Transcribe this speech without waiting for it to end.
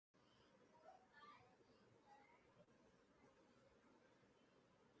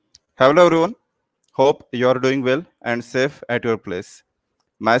Hello everyone. Hope you are doing well and safe at your place.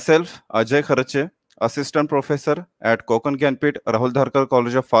 Myself, Ajay Kharache, Assistant Professor at Konkan Gyanpit Rahul Dharkar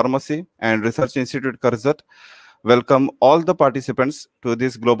College of Pharmacy and Research Institute Karjat, welcome all the participants to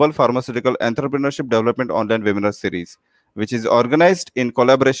this Global Pharmaceutical Entrepreneurship Development Online Webinar Series, which is organized in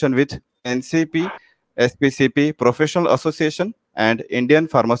collaboration with NCP, SPCP Professional Association and Indian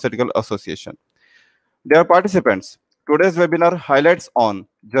Pharmaceutical Association. Dear participants, today's webinar highlights on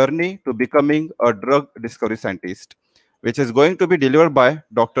journey to becoming a drug discovery scientist, which is going to be delivered by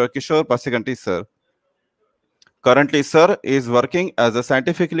Dr. Kishore Pasikanti sir. Currently, sir is working as a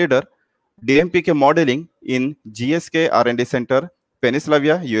scientific leader DMPK modeling in GSK R&D Center,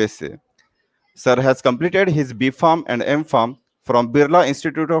 Pennsylvania, USA. Sir has completed his B Pharm and M Pharm from Birla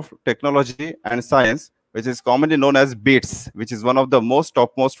Institute of Technology and Science, which is commonly known as BITS, which is one of the most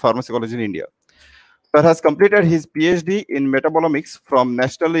topmost pharmacology in India. Sir has completed his PhD in metabolomics from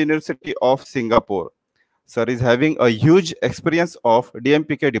National University of Singapore. Sir is having a huge experience of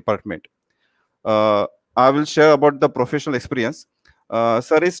DMPK department. Uh, I will share about the professional experience.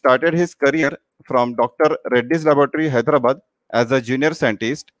 Sir has started his career from Dr. Reddy's Laboratory, Hyderabad, as a junior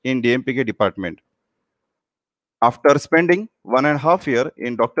scientist in DMPK department. After spending 1.5 years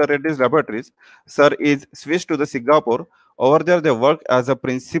in Dr. Reddy's laboratories, Sir is switched to the Singapore. Over there, they work as a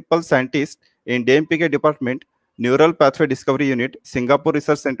principal scientist in DMPK department, Neural Pathway Discovery Unit, Singapore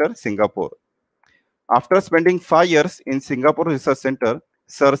Research Center, Singapore. After spending 5 years in Singapore Research Center,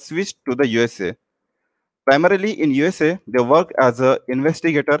 Sir switched to the USA. Primarily in USA, they work as an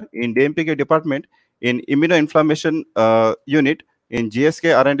investigator in DMPK department in immunoinflammation unit in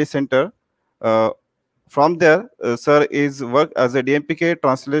GSK R&D Center. From there, Sir is work as a DMPK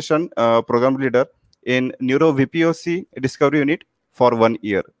translation program leader in Neuro VPOC Discovery Unit for 1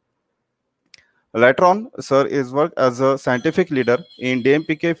 year. Later on, Sir is work as a scientific leader in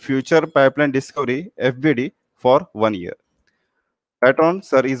DMPK Future Pipeline Discovery (FBD) for 1 year. Later on,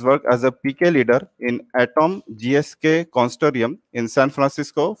 Sir is work as a PK leader in Atom GSK Consortium in San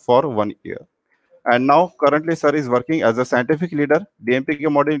Francisco for 1 year. And now, currently, Sir is working as a scientific leader,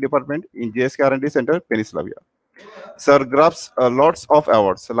 DMPK Modeling Department in GSK R&D Center, Pennsylvania. Sir grabs lots of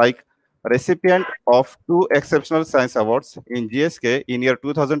awards, like recipient of 2 exceptional science awards in GSK in year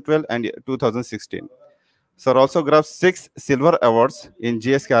 2012 and 2016. Sir also grabs 6 silver awards in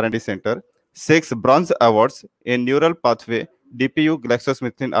GSK R&D Center, 6 bronze awards in Neural Pathway DPU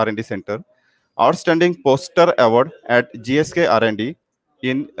GlaxoSmithKline R&D Center, outstanding poster award at GSK R&D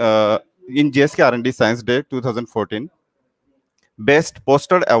in GSK R&D Science Day 2014, Best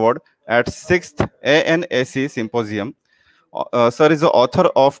Poster Award at 6th ANAC Symposium. Sir is the author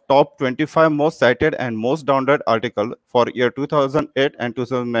of top 25 most cited and most downloaded article for year 2008 and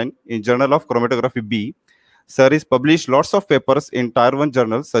 2009 in Journal of Chromatography B. Sir is published lots of papers in Tier 1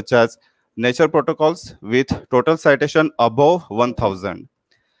 journals such as Nature Protocols with total citation above 1000.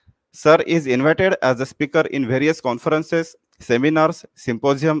 Sir is invited as a speaker in various conferences, seminars,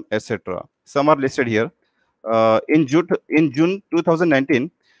 symposium, etc. Some are listed here. In June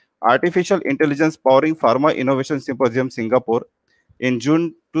 2019, Artificial Intelligence Powering Pharma Innovation Symposium, Singapore. In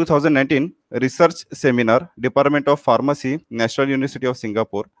June 2019, Research Seminar, Department of Pharmacy, National University of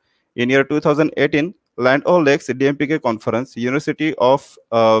Singapore. In year 2018, Land O'Lakes DMPK Conference, University of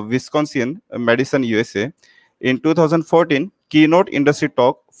Wisconsin, Madison, USA. In 2014, Keynote Industry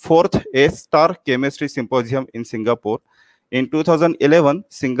Talk, 4th A-Star Chemistry Symposium in Singapore. In 2011,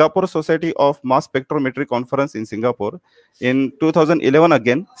 Singapore Society of Mass Spectrometry Conference in Singapore. In 2011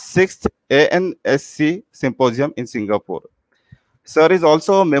 again, 6th ANSC Symposium in Singapore. Sir is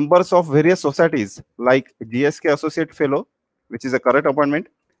also members of various societies like GSK Associate Fellow, which is a current appointment,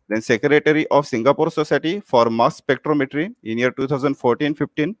 then Secretary of Singapore Society for Mass Spectrometry in year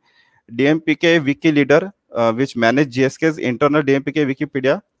 2014-15, DMPK Wiki Leader, which managed GSK's internal DMPK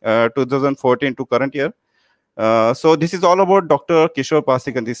Wikipedia 2014 to current year. So this is all about Dr. Kishore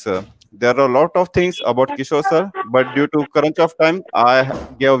Pasikanti sir. There are a lot of things about Kishore sir, but due to crunch of time, I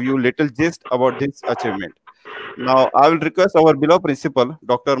gave you little gist about this achievement. Now I will request our beloved principal,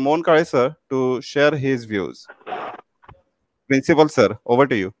 Dr. Mohan Kale sir, to share his views. Principal sir, over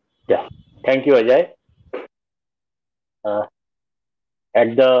to you. Yeah, thank you, Ajay. Uh,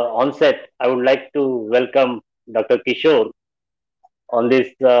 at the onset, I would like to welcome Dr. Kishore on this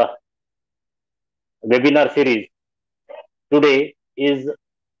webinar series. Today is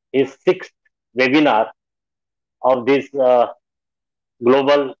his sixth webinar of this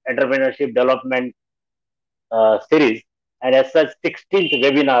Global Entrepreneurship Development series, and as such, 16th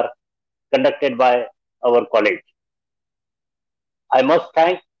webinar conducted by our college. I must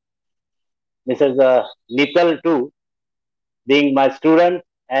thank Mrs. Nital too, being my student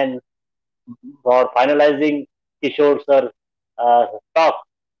and for finalizing Kishore sir talk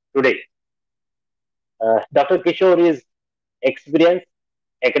today. Dr. Kishore is experienced,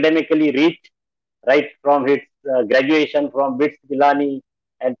 academically rich, right from his graduation from BITS Pilani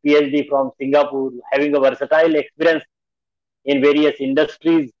and PhD from Singapore, having a versatile experience in various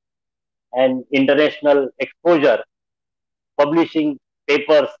industries and international exposure, publishing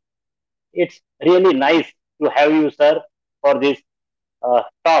papers. It's really nice to have you, sir, for this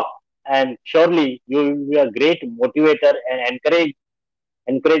talk. And surely you will be a great motivator and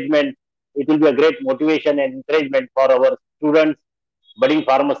encouragement. It will be a great motivation and encouragement for our students, budding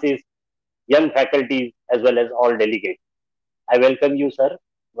pharmacists, young faculties, as well as all delegates. I welcome you, sir,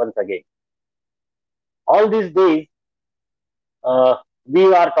 once again. All these days, uh,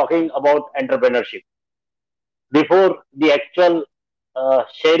 we are talking about entrepreneurship. Before the actual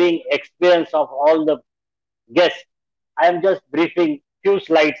sharing experience of all the guests, I am just briefing few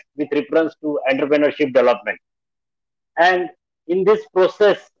slides with reference to entrepreneurship development. And in this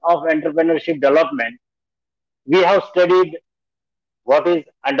process of entrepreneurship development, we have studied what is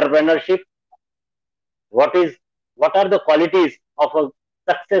entrepreneurship, what is what are the qualities of a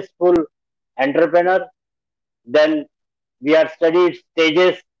successful entrepreneur. Then we have studied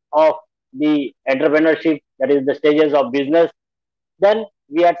stages of the entrepreneurship, that is the stages of business. Then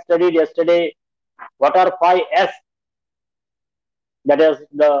we had studied yesterday what are 5S, that is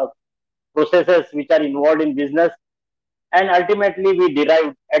the processes which are involved in business. And ultimately we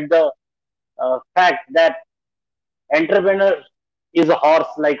derived at the fact that entrepreneur is a horse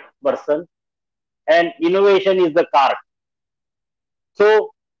like person and innovation is the cart.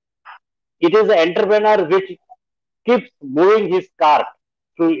 So it is the entrepreneur which keeps moving his cart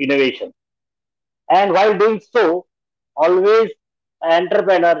through innovation. And while doing so, always an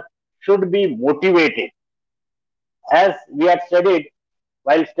entrepreneur should be motivated. As we had studied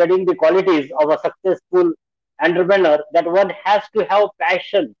while studying the qualities of a successful entrepreneur, that one has to have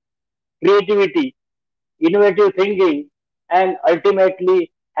passion, creativity, innovative thinking, and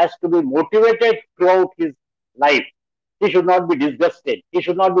ultimately has to be motivated throughout his life. He should not be disgusted. He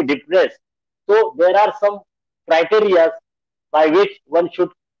should not be depressed. So there are some criteria by which one should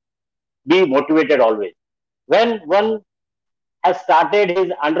be motivated always. When one has started his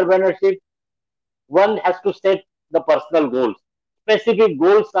entrepreneurship, one has to set the personal goals. Specific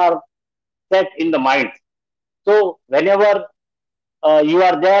goals are set in the mind. So whenever you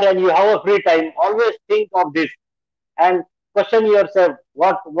are there and you have a free time, always think of this and question yourself,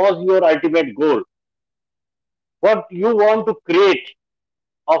 what was your ultimate goal? What you want to create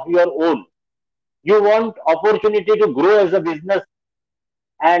of your own? You want opportunity to grow as a business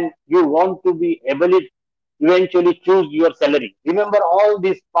and you want to be able to eventually choose your salary. Remember all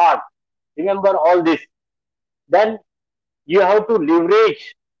this part. Remember all this. Then you have to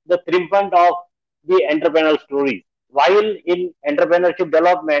leverage the triumphant of the entrepreneurial stories. While in entrepreneurship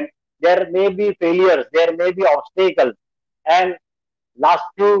development, there may be failures, there may be obstacles, and last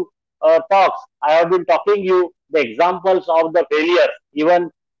few talks, I have been talking you the examples of the failures. Even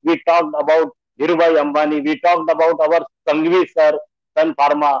we talked about Dhirubhai Ambani, we talked about our Sangvi sir, Sun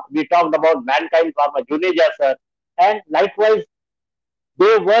Pharma, we talked about Mankind Pharma, Juneja sir, and likewise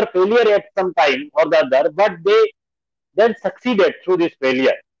they were failure at some time or the other, but they then succeeded through this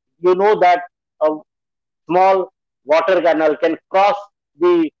failure. You know that a small water canal can cross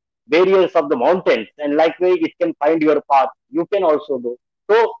the barriers of the mountains, and likewise it can find your path. You can also do.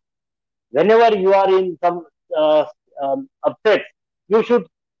 So whenever you are in some uh, upsets, you should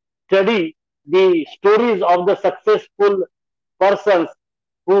study the stories of the successful persons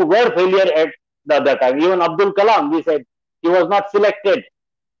who were failure at the other time. Even Abdul Kalam, we said he was not selected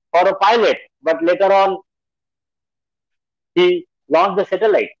for a pilot, but later on he launched the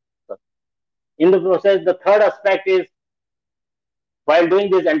satellite. In the process, the third aspect is while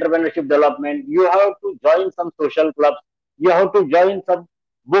doing this entrepreneurship development, you have to join some social clubs, you have to join some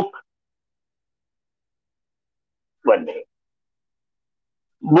book one day,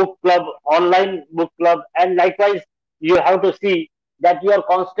 book club, online book club, and likewise you have to see that you are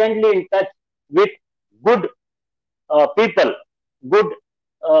constantly in touch with good people, good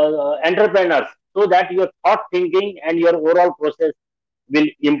entrepreneurs, so that your thought thinking and your overall process will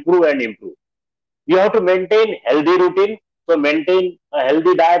improve and improve. You have to maintain healthy routine, so maintain a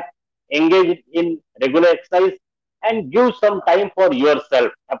healthy diet, engage in regular exercise, and give some time for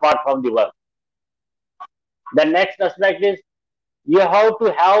yourself apart from the work. The next aspect is you have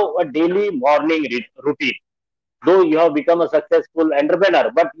to have a daily morning routine. Though you have become a successful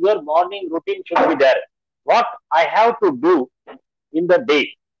entrepreneur, but your morning routine should be there. What I have to do in the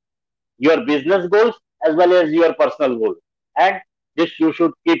day, your business goals as well as your personal goals. And This you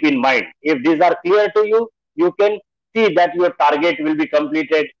should keep in mind. If these are clear to you, you can see that your target will be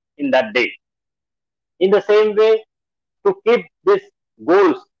completed in that day. In the same way, to keep these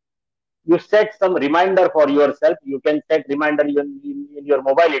goals, you set some reminder for yourself. You can set reminder in your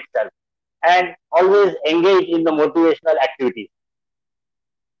mobile itself, and always engage in the motivational activities.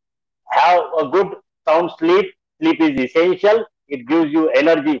 Have a good sound sleep. Sleep is essential. It gives you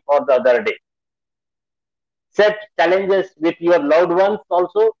energy for the other day. Set challenges with your loved ones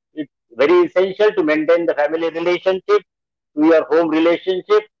also. It's very essential to maintain the family relationship, to your home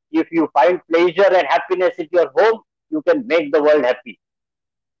relationship. If you find pleasure and happiness at your home, you can make the world happy.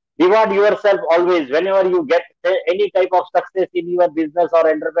 Reward yourself always. Whenever you get any type of success in your business or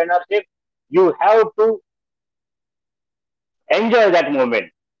entrepreneurship, you have to enjoy that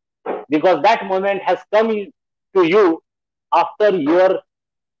moment, because that moment has come to you after your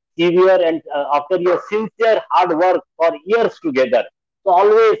severe and after your sincere hard work for years together. So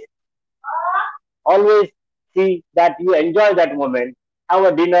always see that you enjoy that moment. Have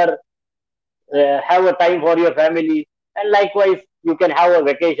a dinner, have a time for your family, and likewise you can have a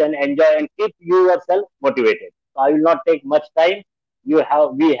vacation, enjoy, and keep yourself motivated. So I will not take much time. We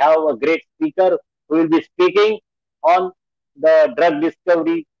have a great speaker who will be speaking on the drug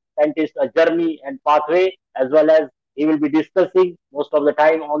discovery scientist journey and pathway, as well as he will be discussing most of the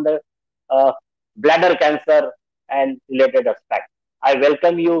time on the uh, bladder cancer and related aspects. I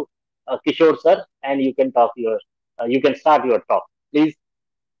welcome you, Kishore sir, and you can start your talk, please.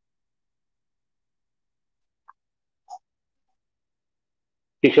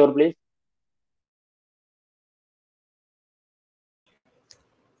 Kishore, please.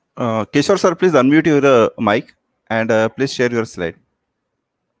 Kishore sir, please unmute your mic and please share your slide.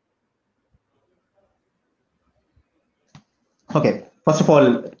 Okay. First of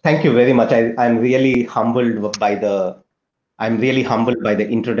all, thank you very much. I'm really humbled by the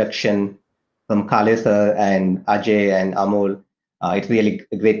introduction from Kale sir and Ajay and Amol. It's really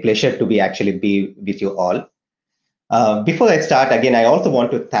a great pleasure to be with you all. Before I start, again, I also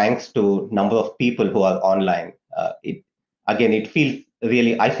want to thanks to number of people who are online. I feel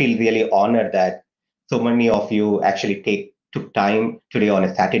really honored that so many of you actually took time today on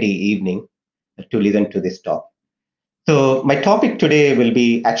a Saturday evening to listen to this talk. So my topic today will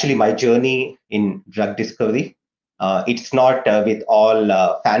be actually my journey in drug discovery. It's not with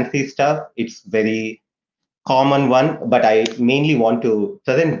all fancy stuff. It's very common one, but I mainly want to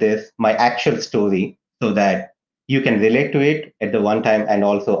present this, my actual story, so that you can relate to it at the one time. And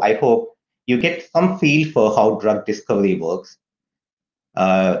also, I hope you get some feel for how drug discovery works.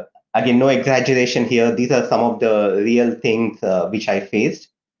 Uh, Again, no exaggeration here. These are some of the real things which I faced,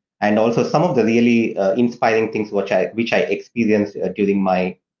 and also some of the really inspiring things which I experienced during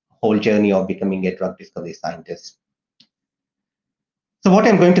my whole journey of becoming a drug discovery scientist. So what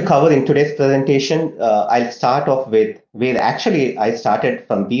I'm going to cover in today's presentation, I'll start off with where actually I started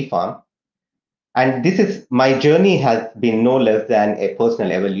from B Farm. And this is my journey has been no less than a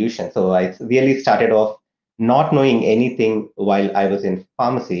personal evolution. So I really started off not knowing anything while I was in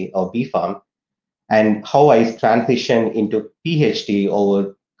pharmacy or B Farm, and how I transitioned into PhD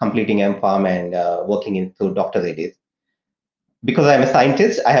over completing M Farm and working into doctorate. Because I'm a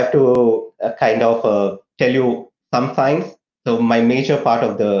scientist, I have to tell you some science. So my major part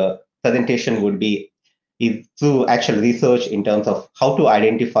of the presentation would be is through actual research in terms of how to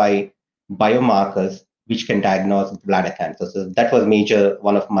identify biomarkers which can diagnose bladder cancer. So that was major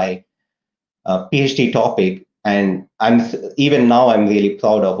one of my PhD topic, and even now I'm really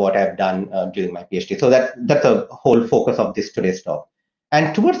proud of what I've done during my PhD. So that's a whole focus of this today's talk.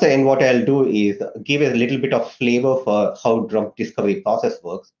 And towards the end, what I'll do is give a little bit of flavor for how drug discovery process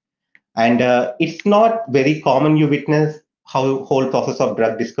works. And it's not very common you witness how whole process of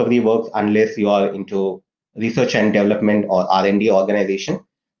drug discovery works unless you are into research and development or R&D organization.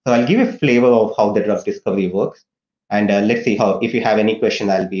 So I'll give a flavor of how the drug discovery works. And let's see how, if you have any question,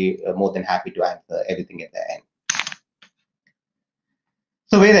 I'll be more than happy to answer everything at the end.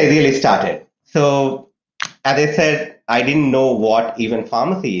 So where I really started. So as I said, I didn't know what even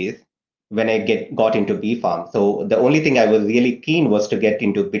pharmacy is when I got into B Farm. So the only thing I was really keen was to get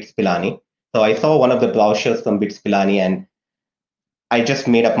into BITS Pilani. So I saw one of the brochures from BITS Pilani, and I just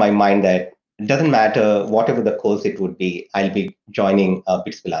made up my mind that it doesn't matter whatever the course it would be, I'll be joining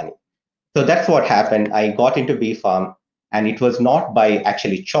BITS Pilani. So that's what happened. I got into B Farm, and it was not by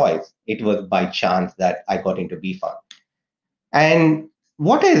actually choice. It was by chance that I got into B Farm. And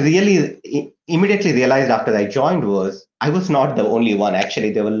what I really immediately realized after I joined was I was not the only one.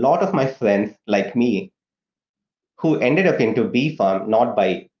 Actually, there were a lot of my friends like me who ended up into B Farm not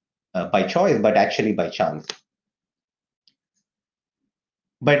by choice, but actually by chance.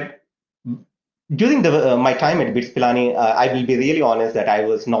 But during my time at BITS Pilani, I will be really honest that I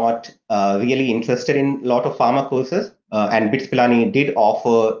was not really interested in a lot of pharma courses. And BITS Pilani did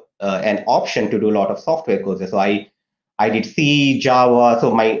offer an option to do a lot of software courses. So I did C, Java.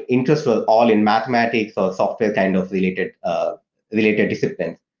 So my interest was all in mathematics or software kind of related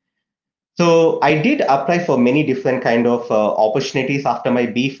disciplines. So I did apply for many different kind of opportunities after my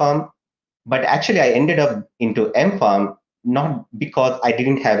B Farm, but actually I ended up into M Farm not because I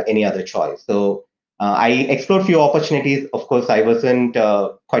didn't have any other choice. So I explored few opportunities. Of course, I wasn't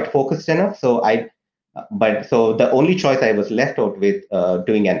quite focused enough. So the only choice I was left out with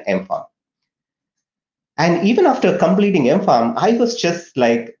doing an M Farm. And even after completing M Farm, I was just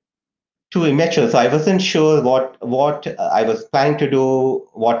like too immature, so I wasn't sure what I was planning to do,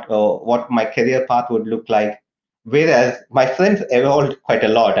 what my career path would look like. Whereas my friends evolved quite a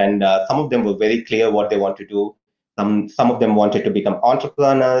lot, and some of them were very clear what they want to do. Some of them wanted to become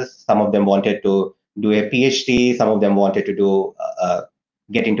entrepreneurs. Some of them wanted to do a PhD. Some of them wanted to do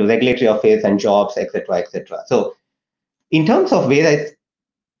get into regulatory affairs and jobs, etc., etc. So in terms of where I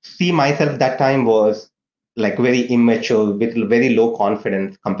see myself that time was like very immature with very low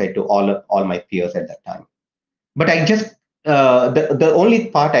confidence compared to all my peers at that time. But I just the only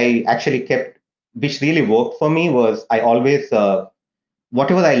part I actually kept which really worked for me was I always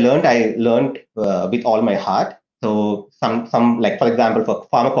whatever I learned with all my heart. So some like for example for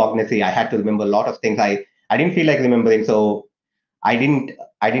pharmacognosy I had to remember a lot of things I didn't feel like remembering, so I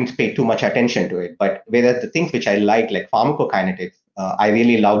didn't pay too much attention to it. But whereas the things which I like pharmacokinetics, I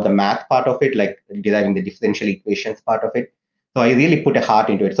really loved the math part of it, like deriving the differential equations part of it. So I really put a heart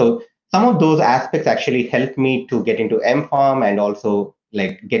into it. So some of those aspects actually helped me to get into M-Pharm and also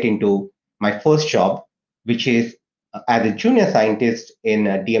like get into my first job, which is as a junior scientist in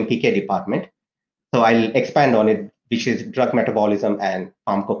a DMPK department. So I'll expand on it, which is drug metabolism and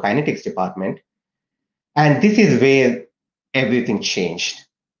pharmacokinetics department. And this is where everything changed.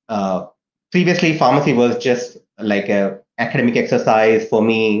 Uh, Previously, pharmacy was just like a academic exercise for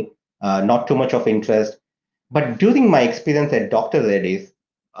me, not too much of interest. But during my experience at Dr. Reddy's,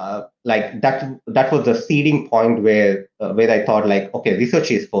 like that was the seeding point where I thought like, okay, research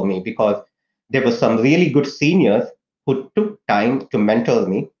is for me, because there were some really good seniors who took time to mentor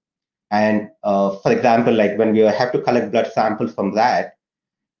me. And for example, like when we have to collect blood samples from that,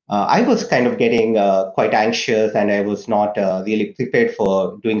 I was kind of getting quite anxious, and I was not really prepared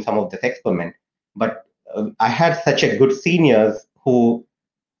for doing some of this experiment. But I had such a good seniors who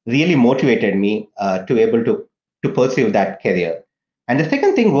really motivated me to able to pursue that career. And the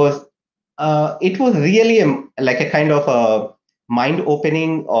second thing was, it was really like a kind of a mind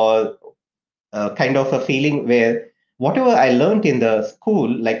opening or kind of a feeling where whatever I learned in the school,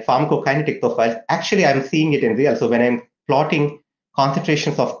 like pharmacokinetic profiles, actually I'm seeing it in real. So when I'm plotting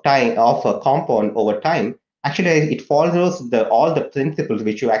concentrations of time of a compound over time, actually it follows all the principles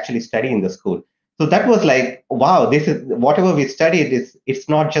which you actually study in the school. So that was like, wow, this is whatever we studied is it's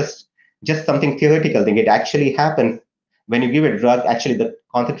not just something theoretical thing. It actually happens when you give a drug. Actually, the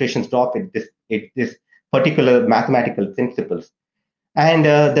concentrations drop in this particular mathematical principles. And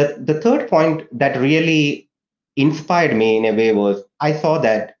the third point that really inspired me in a way was I saw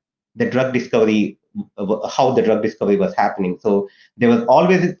that the drug discovery, how the drug discovery was happening. So there was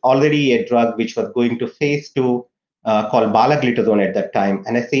always already a drug which was going to phase two called balaglitazone at that time.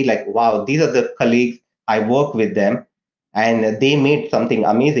 And I see like, wow, these are the colleagues, I work with them, and they made something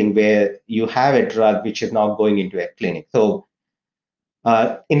amazing where you have a drug which is now going into a clinic. So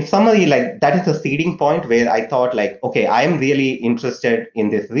in summary, like that is a seeding point where I thought like, okay, I'm really interested in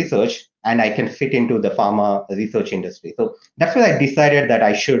this research and I can fit into the pharma research industry. So that's where I decided that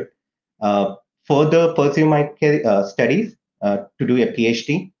I should further pursue my studies to do a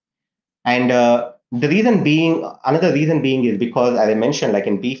PhD. And another reason being is because, as I mentioned, like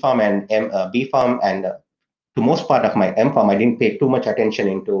in B Farm and to most part of my M Farm, I didn't pay too much attention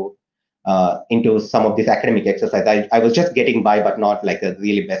into some of this academic exercise. I was just getting by, but not like a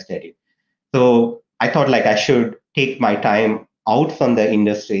really best at it. So I thought like I should take my time out from the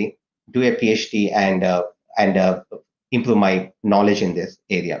industry, do a PhD, and improve my knowledge in this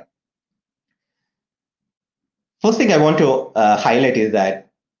area. First thing I want to highlight is that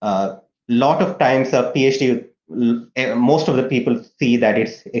lot of times a PhD, most of the people see that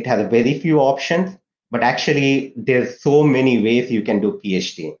it has very few options, but actually there's so many ways you can do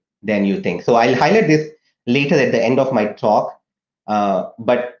PhD than you think. So I'll highlight this later at the end of my talk,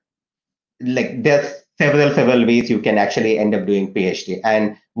 but like there's several ways you can actually end up doing PhD.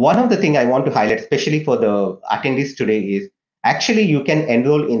 And one of the thing I want to highlight, especially for the attendees today, is actually you can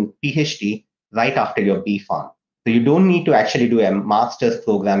enroll in PhD right after your B Farm. So you don't need to actually do a master's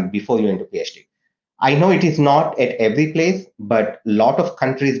program before you enter PhD. I know it is not at every place, but a lot of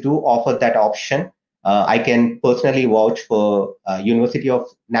countries do offer that option. I can personally vouch for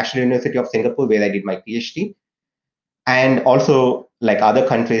National University of Singapore, where I did my PhD, and also like other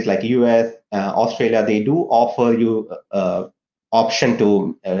countries like US, Australia. They do offer you option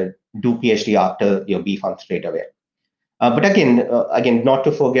to do PhD after your B Pharm straight away. But again, not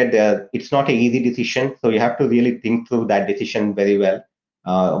to forget that it's not an easy decision. So you have to really think through that decision very well.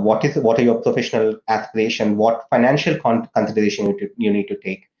 What are your professional aspirations? What financial consideration you need to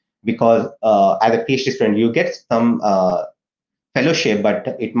take? Because as a PhD student, you get some fellowship,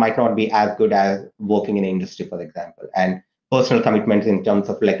 but it might not be as good as working in industry, for example. And personal commitments in terms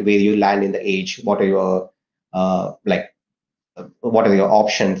of like where you land in the age. What are your what are your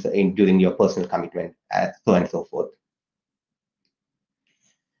options in during your personal commitment, so on and so forth.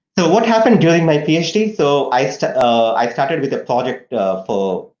 So what happened during my PhD? So I started with a project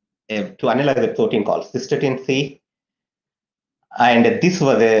to analyze a protein called cystatin C, and this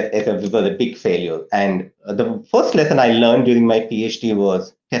was a big failure. And the first lesson I learned during my PhD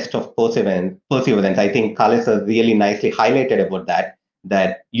was test of perseverance. Perseverance. I think Carlos has really nicely highlighted about that.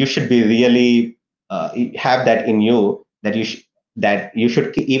 That you should be really have that in you. That you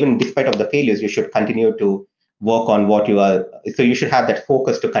should, even despite of the failures, you should continue to work on what you are. So you should have that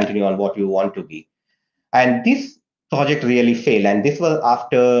focus to continue on what you want to be. And this project really failed. And this was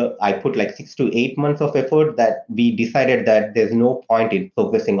after I put like 6 to 8 months of effort, that we decided that there's no point in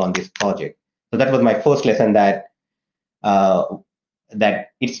progressing on this project. So that was my first lesson, that that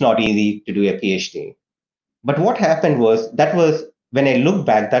it's not easy to do a PhD. But what happened was, that was, when I look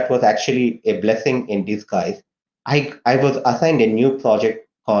back, that was actually a blessing in disguise. I was assigned a new project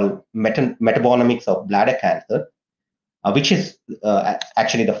called metabolomics of bladder cancer, which is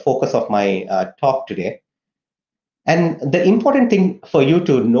actually the focus of my talk today. And the important thing for you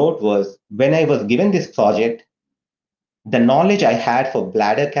to note was, when I was given this project, the knowledge I had for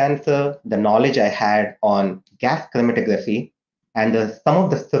bladder cancer, the knowledge I had on gas chromatography, and some of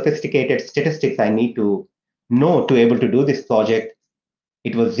the sophisticated statistics I need to know to able to do this project,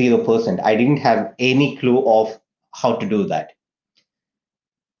 it was 0%. I didn't have any clue of how to do that.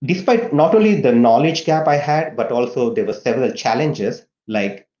 Despite not only the knowledge gap I had, but also there were several challenges.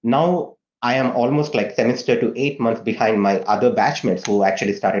 Like, now I am almost like semester to 8 months behind my other batchmates who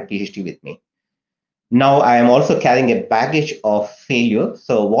actually started PhD with me. Now I am also carrying a baggage of failure.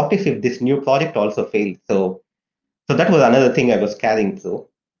 So what if this new project also fails? So that was another thing I was carrying through.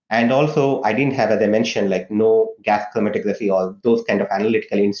 And also I didn't have, as I mentioned, like no gas chromatography or those kind of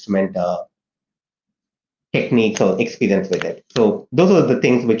analytical instrument techniques or experience with it. So those are the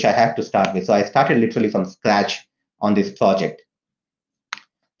things which I have to start with. So I started literally from scratch on this project.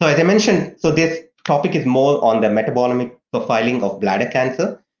 So as I mentioned, so this topic is more on the metabolomic profiling of bladder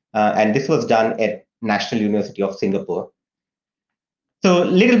cancer. And this was done at National University of Singapore. So a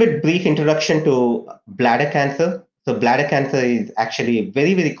little bit brief introduction to bladder cancer. So bladder cancer is actually a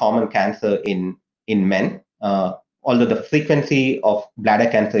very, very common cancer in men, although the frequency of bladder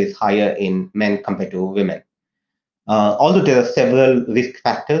cancer is higher in men compared to women. Although there are several risk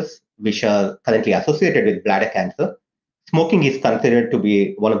factors which are currently associated with bladder cancer, smoking is considered to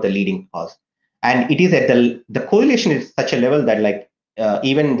be one of the leading cause. And it is at the correlation is such a level that, like,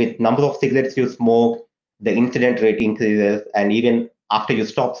 even with number of cigarettes you smoke, the incident rate increases, and even after you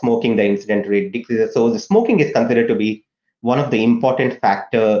stop smoking, the incident rate decreases. So the smoking is considered to be one of the important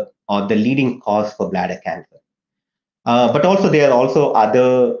factor or the leading cause for bladder cancer. But also there are also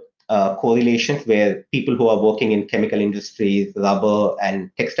other correlations where people who are working in chemical industries, rubber and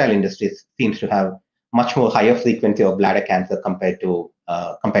textile industries seems to have much more higher frequency of bladder cancer compared to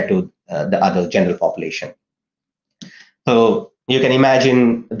the other general population. So you can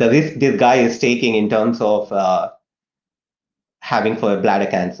imagine the risk this guy is taking in terms of having for bladder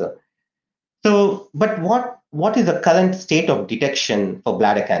cancer. So, but what is the current state of detection for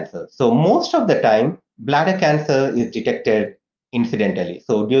bladder cancer? So most of the time, bladder cancer is detected incidentally.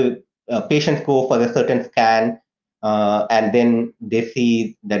 So patients go for a certain scan and then they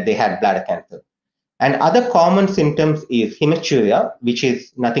see that they had bladder cancer. And other common symptoms is hematuria, which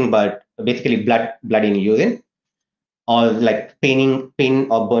is nothing but basically blood in urine, or like pain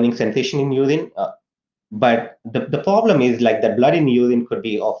or burning sensation in urine. But the problem is, like, the blood in urine could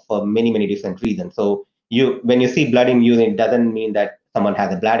be of many different reasons. So when you see blood in urine, it doesn't mean that someone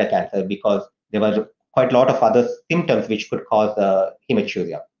has a bladder cancer, because there were quite a lot of other symptoms which could cause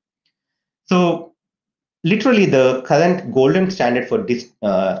hematuria. So literally the current golden standard for this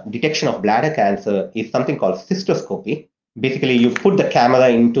detection of bladder cancer is something called cystoscopy. Basically, you put the camera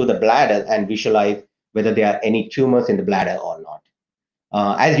into the bladder and visualize whether there are any tumors in the bladder or not.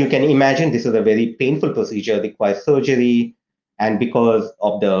 As you can imagine, this is a very painful procedure, requires surgery, and because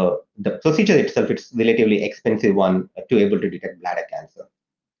of the procedure itself, it's relatively expensive one to able to detect bladder cancer.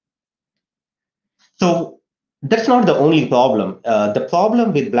 So that's not the only problem. The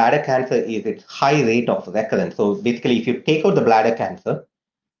problem with bladder cancer is its high rate of recurrence. So basically, if you take out the bladder cancer,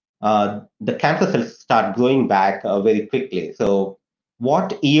 the cancer cells start growing back very quickly. So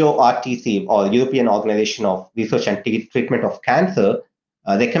what EORTC, or European Organization of Research and Treatment of Cancer,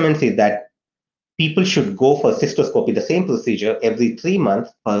 recommends is that people should go for cystoscopy, the same procedure, every 3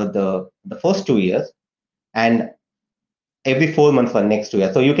 months for the first 2 years, and every 4 months for next 2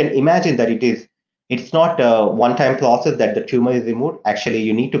 years. So you can imagine that it's not a one-time process that the tumor is removed. Actually,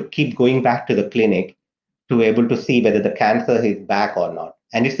 you need to keep going back to the clinic to be able to see whether the cancer is back or not.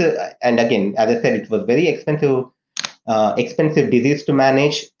 And and again, as I said, it was very expensive disease to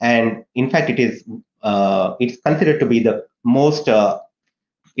manage, and in fact, it's considered to be the most.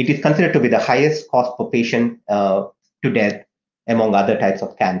 It is considered to be the highest cost per patient to death among other types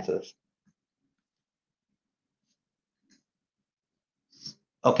of cancers.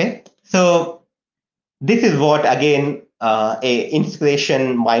 Okay, so this is what, again, a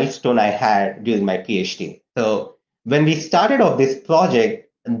inspiration milestone I had during my PhD. So when we started off this project,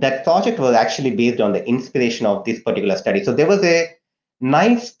 that project was actually based on the inspiration of this particular study. So there was a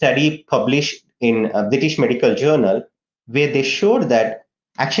nice study published in a British Medical Journal where they showed that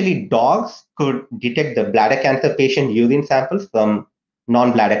actually dogs could detect the bladder cancer patient urine samples from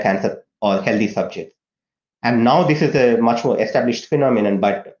non-bladder cancer or healthy subjects. And now this is a much more established phenomenon,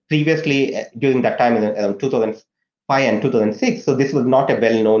 but previously during that time in around 2005 and 2006, so this was not a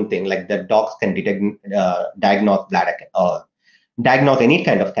well-known thing, like that dogs can detect, diagnose bladder or diagnose any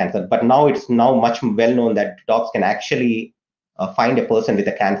kind of cancer. But now it's now much well known that dogs can actually find a person with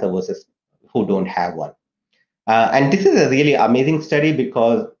a cancer versus who don't have one. And this is a really amazing study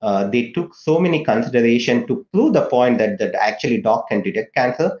because they took so many consideration to prove the point that actually dog can detect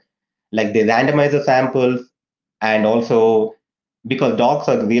cancer. Like they randomize the samples, and also because dogs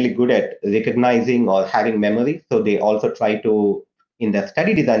are really good at recognizing or having memory, so they also try to, in the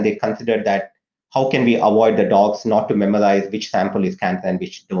study design, they considered that how can we avoid the dogs not to memorize which sample is cancer and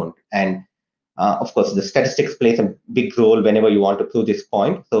which don't. And of course, the statistics plays a big role whenever you want to prove this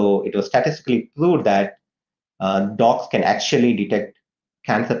point. So it was statistically proved that dogs can actually detect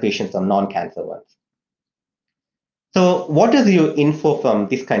cancer patients or non-cancer ones. So what does you info from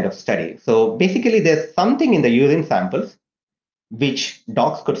this kind of study? So basically, there's something in the urine samples which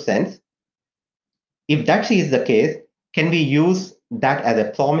dogs could sense. If that is the case, can we use that as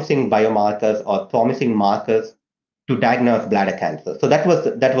a promising biomarkers or promising markers to diagnose bladder cancer? So that was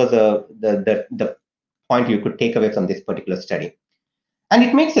the point you could take away from this particular study. And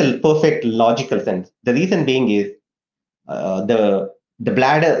it makes a perfect logical sense. The reason being is the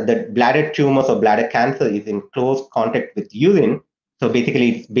bladder tumors or bladder cancer is in close contact with urine. So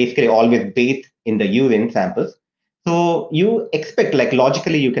it's basically always bathed in the urine samples. So you expect, like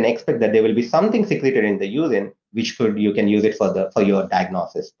logically, you can expect that there will be something secreted in the urine, which you can use it for your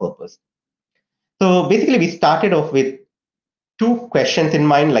diagnosis purpose. So basically, we started off with two questions in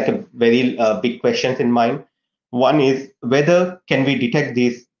mind, like a very big questions in mind. One is whether can we detect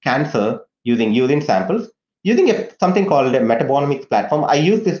this cancer using urine samples using something called a metabolomics platform. I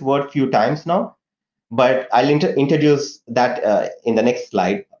use this word few times now, but I'll introduce that in the next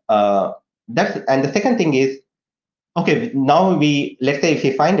slide. And the second thing is, okay, now let's say if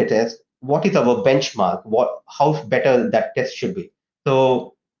we find a test, what is our benchmark? How better that test should be?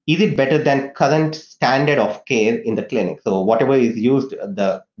 So is it better than current standard of care in the clinic? So whatever is used,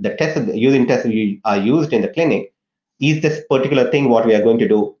 the urine tests are used in the clinic, is this particular thing what we are going to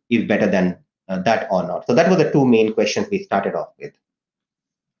do is better than that or not? So that was the two main questions we started off with.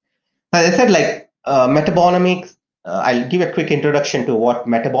 As I said, like metabolomics, I'll give a quick introduction to what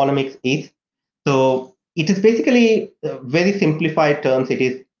metabolomics is. So it is basically very simplified terms. It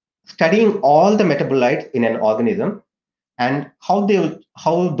is studying all the metabolites in an organism and how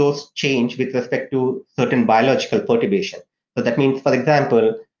those change with respect to certain biological perturbation. So that means, for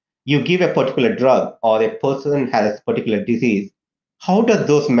example, you give a particular drug or a person has a particular disease. How does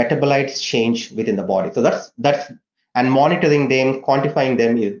those metabolites change within the body? So that's and monitoring them, quantifying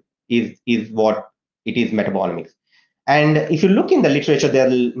them is what it is metabolomics. And if you look in the literature, there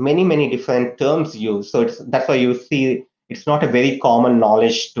are many different terms used. So that's why you see it's not a very common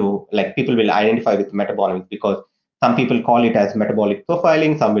knowledge to, like, people will identify with metabolomics because some people call it as metabolic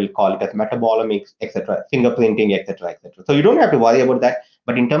profiling, some will call it as metabolomics, etc., fingerprinting, etc., etc. So you don't have to worry about that.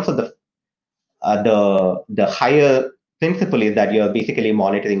 But in terms of the higher principle is that you're basically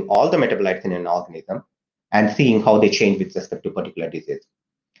monitoring all the metabolites in an organism and seeing how they change with respect to particular disease.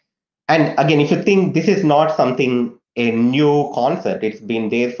 And again, if you think this is not something, a new concept, it's been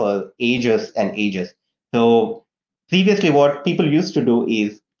there for ages and ages. So previously, what people used to do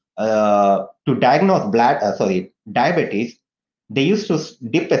is to diagnose diabetes, they used to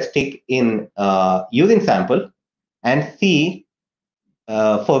dip a stick in urine sample and see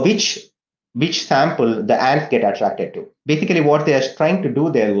for which sample the ants get attracted to. Basically, what they are trying to do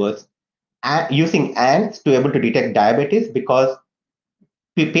there was using ants to able to detect diabetes, because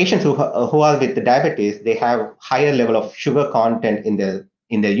patients who are with the diabetes, they have higher level of sugar content in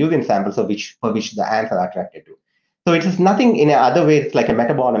their urine samples, for which the ants are attracted to. So it is nothing in other way. It's like a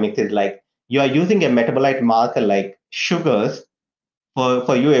metabolomics. Is like you are using a metabolite marker like sugars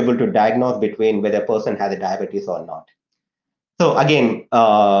for you able to diagnose between whether a person has a diabetes or not. So again,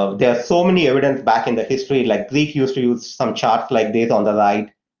 there are so many evidence back in the history. Like Greek used to use some charts like this on the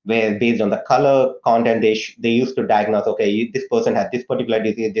right, where based on the color content, they used to diagnose, okay, this person has this particular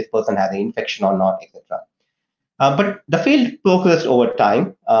disease, this person has an infection or not, etc. But the field progressed over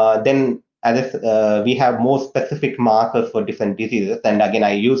time. Then we have more specific markers for different diseases. And again,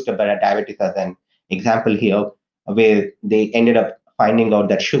 I used diabetes as an example here, where they ended up finding out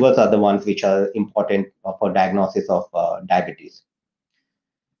that sugars are the ones which are important for diagnosis of diabetes.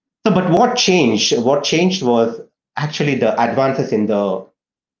 So, but what changed? What changed was actually the advances in the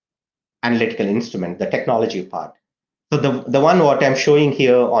analytical instrument, the technology part. So the one what I'm showing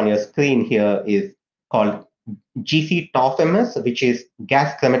here on your screen here is called GC-TOF-MS, which is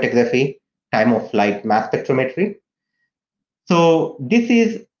gas chromatography, time of flight mass spectrometry. So this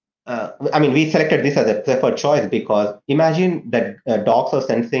is, we selected this as a preferred choice because imagine that dogs are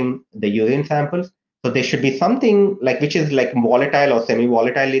sensing the urine samples. So there should be something like which is like volatile or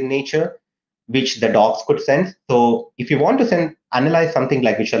semi-volatile in nature, which the dogs could sense. So if you want to analyze something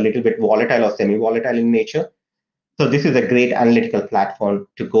like which are a little bit volatile or semi-volatile in nature, so this is a great analytical platform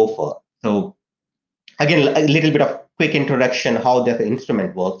to go for. So again, a little bit of quick introduction how the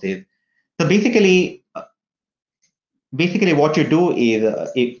instrument works is, so basically what you do is,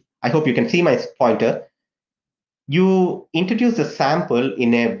 I hope you can see my pointer, you introduce the sample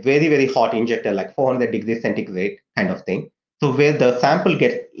in a very, very hot injector, like 400 degrees centigrade kind of thing. So where the sample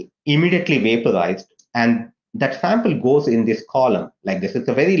gets immediately vaporized, and that sample goes in this column like this. It's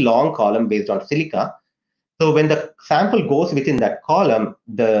a very long column based on silica. So when the sample goes within that column,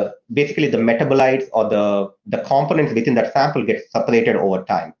 basically the metabolites or the components within that sample get separated over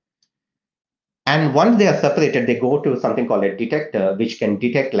time. And once they are separated, they go to something called a detector, which can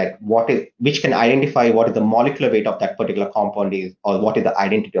detect which can identify what is the molecular weight of that particular compound is, or what is the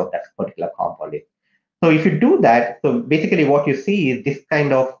identity of that particular compound is. So if you do that, so basically what you see is this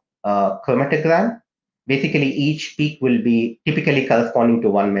kind of chromatogram. Basically, each peak will be typically corresponding to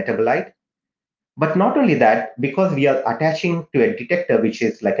one metabolite. But not only that, because we are attaching to a detector, which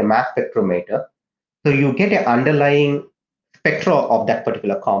is like a mass spectrometer, so you get an underlying spectra of that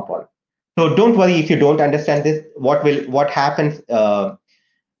particular compound. So don't worry if you don't understand this. What happens? The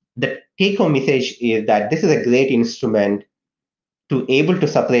take-home message is that this is a great instrument to able to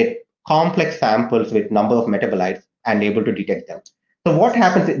separate complex samples with number of metabolites and able to detect them. So what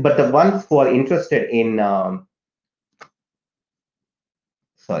happens? But the ones who are interested in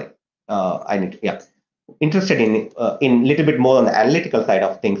interested in little bit more on the analytical side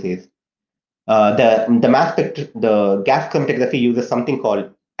of things is the gas chromatography uses something called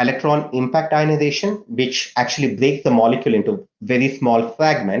electron impact ionization, which actually breaks the molecule into very small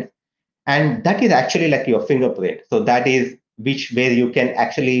fragments, and that is actually like your fingerprint. So that is where you can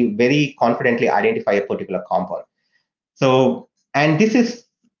actually very confidently identify a particular compound. So, and this is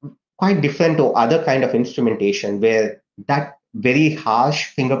quite different to other kind of instrumentation where that very harsh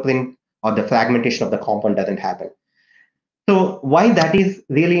fingerprint or the fragmentation of the compound doesn't happen. So why that is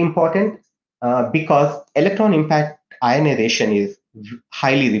really important? Because electron impact ionization is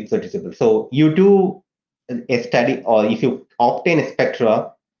highly reproducible. So you do a study, or if you obtain a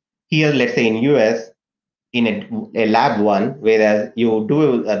spectra here, let's say in US, in a lab one, whereas you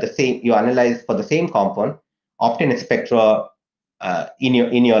do you analyze for the same compound, obtain a spectra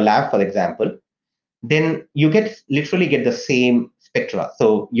in your lab, for example, then you literally get the same spectra.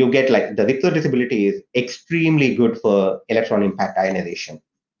 So you get like the reproducibility is extremely good for electron impact ionization.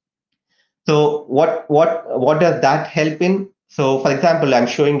 So what does that help in? So for example, I'm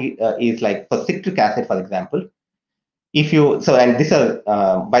showing is like for citric acid, for example. If you and these are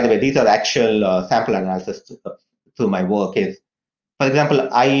by the way, these are actual sample analysis through my work. Is, for example,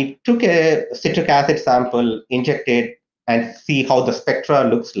 I took a citric acid sample, injected, and see how the spectra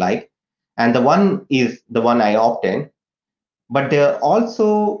looks like. And the one is the one I obtained. But there are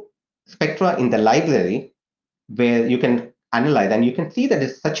also spectra in the library where you can analyze, and you can see that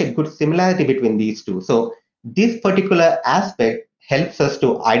there's such a good similarity between these two. So this particular aspect helps us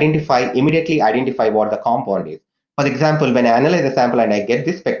to immediately identify what the compound is. For example, when I analyze a sample and I get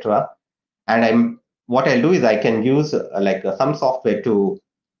this spectra, and what I'll do is I can use some software to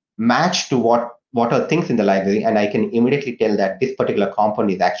match to what are things in the library, and I can immediately tell that this particular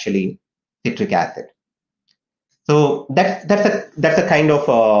compound is actually citric acid. So that's a kind of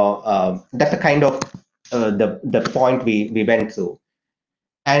the point we went through.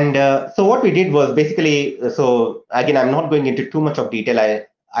 And so what we did was basically, so again, I'm not going into too much of detail.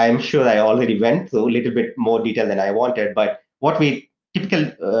 I'm sure I already went through a little bit more detail than I wanted. But what we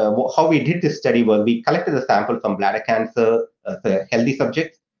how we did this study was we collected a sample from bladder cancer, the healthy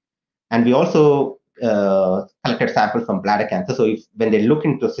subjects, and we also collected samples from bladder cancer. So when they look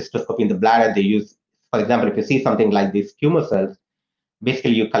into cystoscopy in the bladder, they use, for example, if you see something like these tumor cells,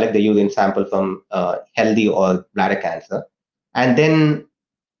 basically you collect the urine sample from healthy or bladder cancer, and then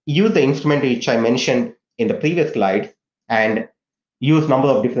use the instrument which I mentioned in the previous slide, and use number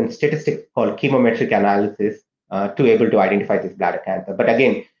of different statistics called chemometric analysis to able to identify this bladder cancer. But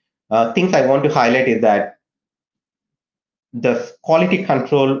again, things I want to highlight is that the quality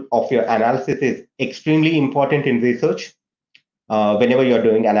control of your analysis is extremely important in research. Whenever you're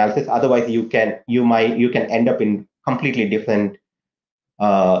doing analysis, otherwise you can end up in completely different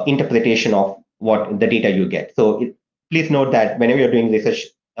interpretation of what the data you get. So please note that whenever you're doing research,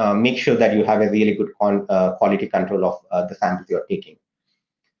 make sure that you have a really good quality control of the samples you're taking.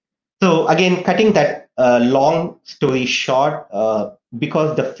 So again, cutting that long story short,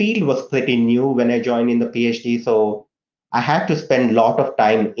 because the field was pretty new when I joined in the PhD, so I had to spend a lot of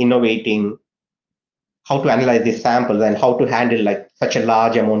time innovating how to analyze these samples and how to handle like such a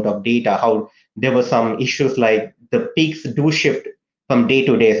large amount of data. How there were some issues like the peaks do shift from day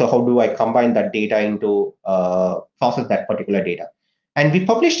to day. So how do I combine that data into process that particular data? And we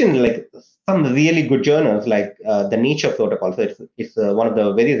published in like some really good journals like the Nature Protocol. So it's one of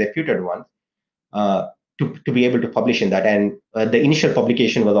the very reputed ones to be able to publish in that. And the initial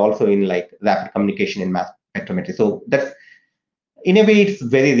publication was also in like Rapid Communication in Mass Spectrometry. So that's, in a way, it's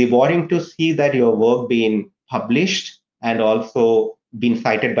very rewarding to see that your work being published and also being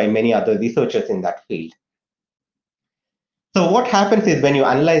cited by many other researchers in that field. So what happens is when you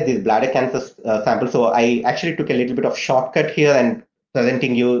analyze these bladder cancer samples, so I actually took a little bit of shortcut here and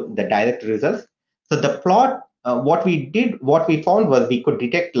presenting you the direct results. So the plot, what we found was we could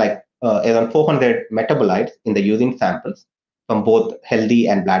detect like around 400 metabolites in the urine samples from both healthy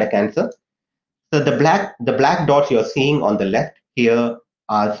and bladder cancer. So the black dots you're seeing on the left here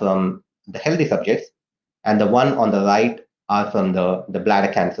are from the healthy subjects, and the one on the right are from the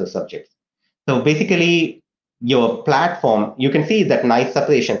bladder cancer subjects. So basically, your platform, you can see that nice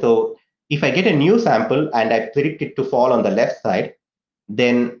separation. So if I get a new sample and I predict it to fall on the left side,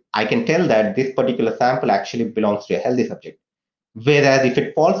 then I can tell that this particular sample actually belongs to a healthy subject. Whereas if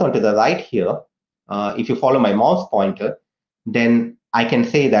it falls onto the right here, if you follow my mouse pointer, then I can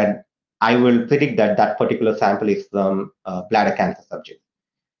say that I will predict that that particular sample is from bladder cancer subject.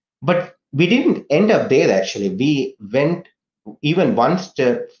 But we didn't end up there, actually. We went even one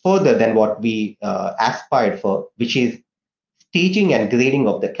step further than what we aspired for, which is staging and grading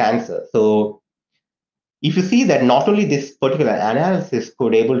of the cancer. So if you see that not only this particular analysis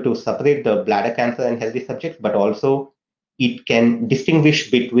could able to separate the bladder cancer and healthy subjects, but also it can distinguish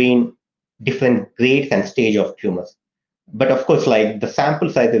between different grades and stage of tumors. But of course, like the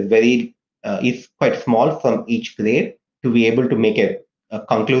sample size is quite small from each grade to be able to make a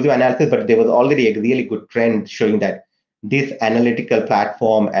conclusive analysis. But there was already a really good trend showing that this analytical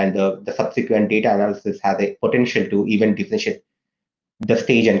platform and the subsequent data analysis has a potential to even differentiate the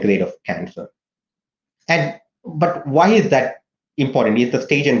stage and grade of cancer. But why is that important? Is the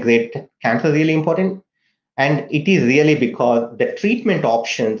stage and grade cancer really important? And it is really because the treatment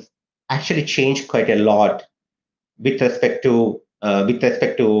options actually change quite a lot with respect to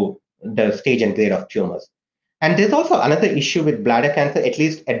the stage and grade of tumors. And there's also another issue with bladder cancer, at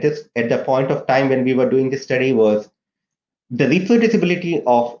least at the point of time when we were doing this study, was the reproducibility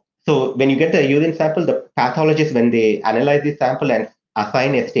of. So when you get the urine sample, the pathologists, when they analyze the sample and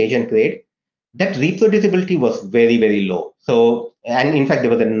assign a stage and grade, that reproducibility was very, very low. So, and in fact,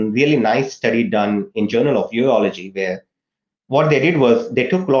 there was a really nice study done in Journal of Urology where what they did was they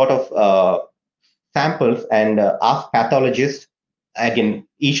took a lot of samples and asked pathologists. Again,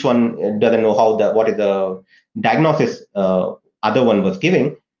 each one doesn't know what is the diagnosis other one was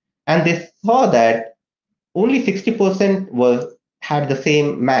giving, and they saw that only 60% had the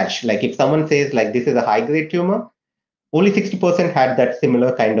same match. Like if someone says like this is a high grade tumor, only 60% had that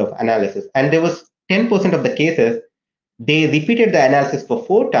similar kind of analysis. And there was 10% of the cases, they repeated the analysis for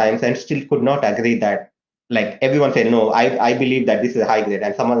 4 times and still could not agree that, like everyone said, no, I believe that this is a high grade.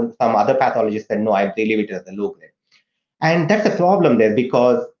 And some other pathologist said, no, I believe it is a low grade. And that's a problem there,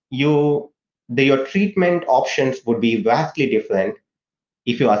 because your treatment options would be vastly different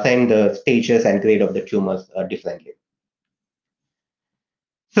if you assign the stages and grade of the tumors differently.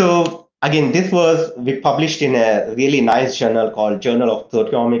 So again, we published in a really nice journal called Journal of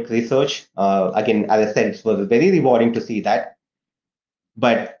Proteomic Research. Again, as I said, it was very rewarding to see that.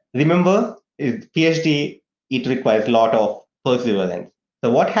 But remember, PhD, it requires a lot of perseverance.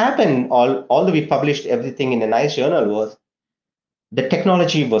 So what happened, although we published everything in a nice journal, was the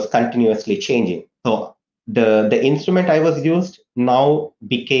technology was continuously changing. So the instrument I was used now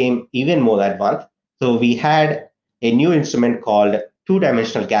became even more advanced. So we had a new instrument called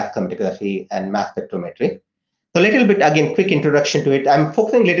two-dimensional gas chromatography and mass spectrometry. So a little bit, again, quick introduction to it. I'm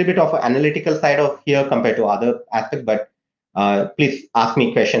focusing a little bit of an analytical side of here compared to other aspects, but please ask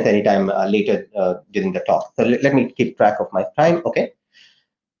me questions anytime later during the talk. So let me keep track of my time, okay?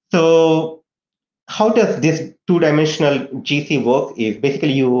 So how does this two-dimensional GC work is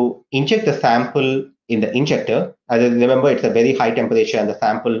basically you inject the sample in the injector. As I remember, it's a very high temperature and the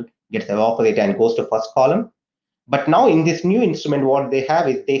sample gets evaporated and goes to first column. But now in this new instrument, what they have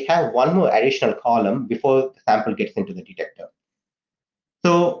is they have one more additional column before the sample gets into the detector.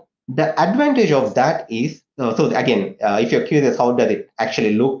 So the advantage of that is, so again, if you're curious, how does it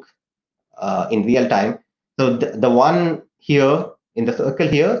actually look in real time? So the one here in the circle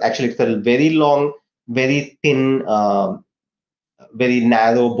here, actually it's a very long, very thin, very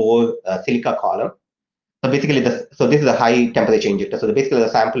narrow bore silica column. So basically, so this is a high temperature injector. So basically the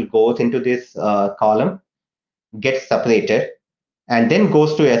sample goes into this column, gets separated, and then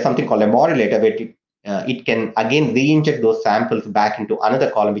goes to something called a modulator, where it can again re-inject those samples back into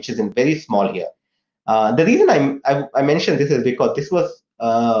another column, which is in very small here. The reason I mentioned this is because this was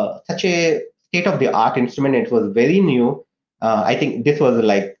such a state-of-the-art instrument. It was very new. I think this was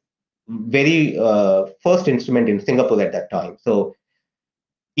like very first instrument in Singapore at that time. So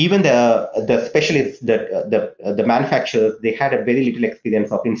even the specialists, the manufacturers, they had a very little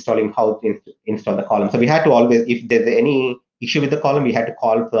experience of installing how to install the column. So we had to always, if there's any issue with the column, we had to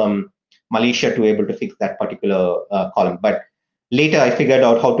call from Malaysia to able to fix that particular column. But later I figured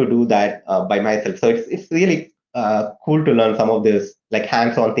out how to do that by myself. So it's really cool to learn some of this like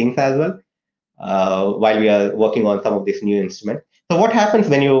hands-on things as well while we are working on some of this new instrument. So what happens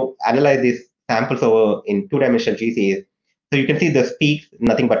when you analyze these samples over in two-dimensional GC is, so you can see the peaks,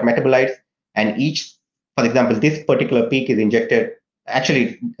 nothing but metabolites, and each, for example, this particular peak is injected,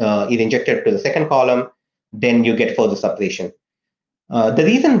 actually is injected to the second column, then you get further separation. The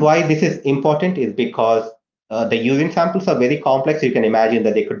reason why this is important is because the urine samples are very complex. You can imagine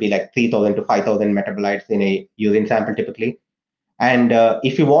that they could be like 3,000 to 5,000 metabolites in a urine sample typically. And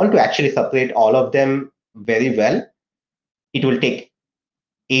if you want to actually separate all of them very well, it will take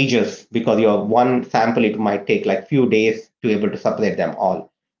ages, because your one sample, it might take like few days to be able to separate them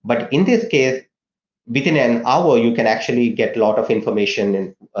all. But in this case, within an hour, you can actually get a lot of information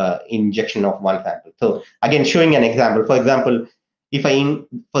in injection of one sample. So again, showing an example. For example, if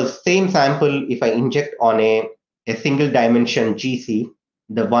for the same sample, if I inject on a single dimension GC,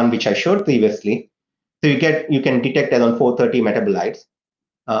 the one which I showed previously, so you can detect around 430 metabolites.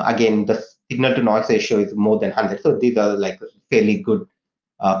 Again, the signal to noise ratio is more than 100. So these are like fairly good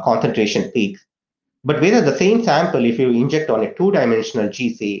concentration peaks. But whereas the same sample, if you inject on a two-dimensional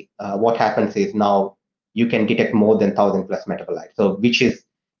GC, what happens is now you can detect more than 1,000 plus metabolites. So which is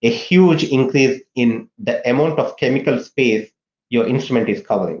a huge increase in the amount of chemical space your instrument is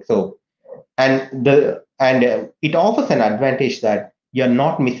covering. So and it offers an advantage that you're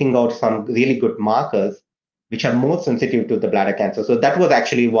not missing out some really good markers which are more sensitive to the bladder cancer. So that was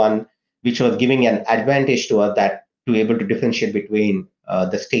actually one which was giving an advantage to us, that to be able to differentiate between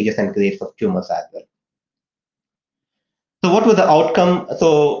the stages and grades of tumors as well. So what was the outcome?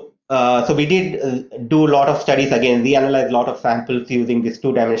 So we did do a lot of studies, again, we analyzed a lot of samples using this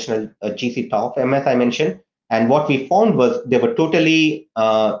two-dimensional GC TOF MS I mentioned. And what we found was there were totally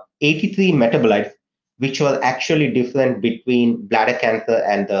 83 metabolites, which were actually different between bladder cancer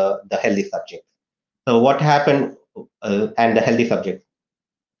and the healthy subjects. So what happened and the healthy subjects?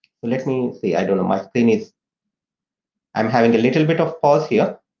 So let me see, I don't know, my screen is, I'm having a little bit of pause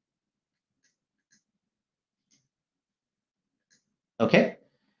here. Okay.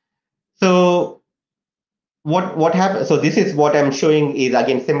 So what happened? So this is what I'm showing is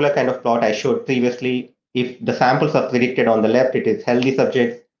again similar kind of plot I showed previously. If the samples are predicted on the left, it is healthy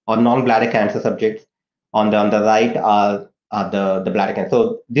subjects or non-bladder cancer subjects. On the right are the bladder cancer.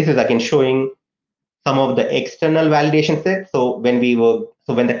 So this is again showing some of the external validation sets. So when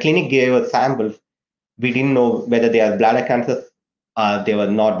the clinic gave us samples, we didn't know whether they are bladder cancers or they were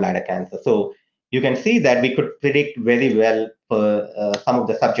not bladder cancer. So you can see that we could predict very well for some of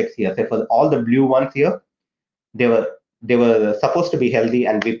the subjects here. So for all the blue ones here, they were they were supposed to be healthy,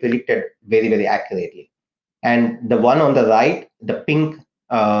 and we predicted very, very accurately. And the one on the right, the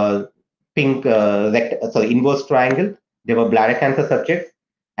inverse triangle, they were bladder cancer subjects,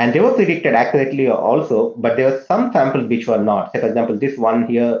 and they were predicted accurately also, but there were some samples which were not. So for example, this one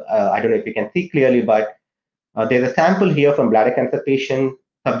here, I don't know if you can see clearly, but there's a sample here from bladder cancer patient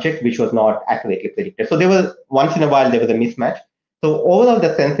subject which was not accurately predicted. So there was, once in a while, there was a mismatch. So overall,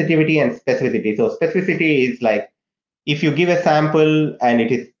 the sensitivity and specificity. So specificity is like, if you give a sample and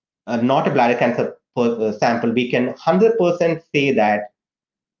it is not a bladder cancer sample, we can 100% say that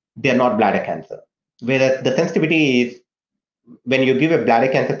they are not bladder cancer. Whereas the sensitivity is, when you give a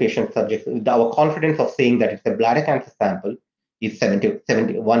bladder cancer patient subject, our confidence of saying that it's a bladder cancer sample is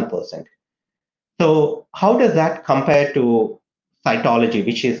 71%. So how does that compare to cytology,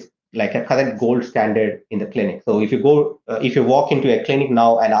 which is like a current gold standard in the clinic? So if you walk into a clinic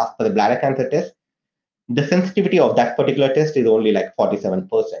now and ask for the bladder cancer test, the sensitivity of that particular test is only like 47%.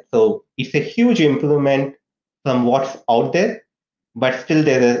 So it's a huge improvement from what's out there, but still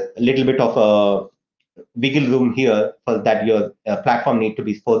there's a little bit of a wiggle room here for that your platform need to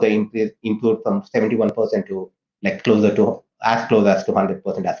be further improved from 71% to like closer to as close as to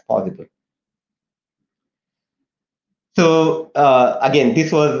 100% as possible. So again,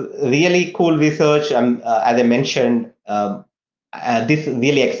 this was really cool research. As I mentioned, this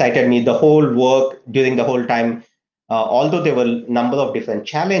really excited me. The whole work during the whole time, although there were a number of different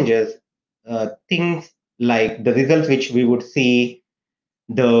challenges, things like the results which we would see,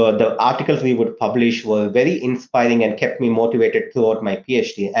 the articles we would publish were very inspiring and kept me motivated throughout my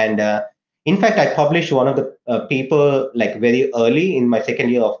PhD. And in fact, I published one of the paper like very early in my second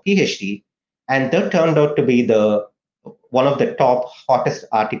year of PhD, and that turned out to be the one of the top hottest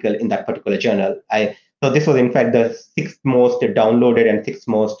article in that particular journal. So this was in fact the sixth most downloaded and sixth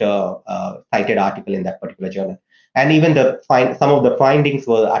most cited article in that particular journal. And even some of the findings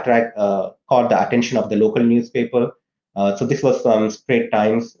were caught the attention of the local newspaper. So this was from Strait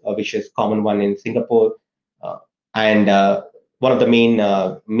Times, which is common one in Singapore, and one of the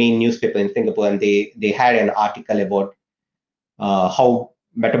main newspaper in Singapore, and they had an article about how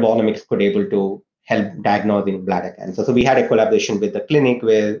metabolomics could able to help diagnosing bladder cancer. So we had a collaboration with the clinic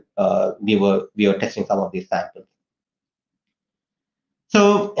where we were testing some of these samples.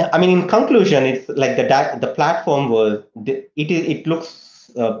 So I mean, in conclusion, it's like the platform was it looks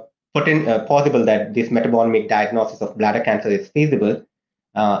possible that this metabolomic diagnosis of bladder cancer is feasible,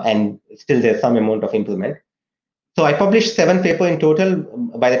 and still there's some amount of improvement. So I published 7 papers in total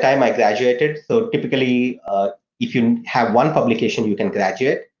by the time I graduated. So typically, if you have one publication, you can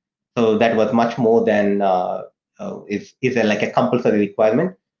graduate. So that was much more than like a compulsory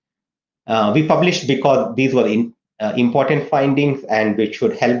requirement. We published because these were important findings and which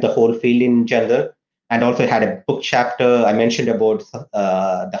would help the whole field in general. And also had a book chapter. I mentioned about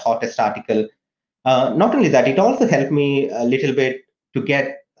the hottest article. Not only that, it also helped me a little bit to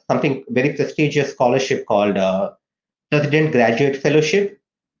get something very prestigious scholarship called President Graduate Fellowship.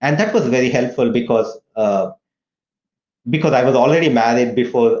 And that was very helpful because I was already married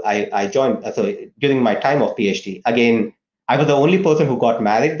before I joined. So during my time of PhD, again, I was the only person who got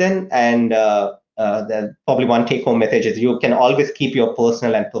married then. And probably one take-home message is you can always keep your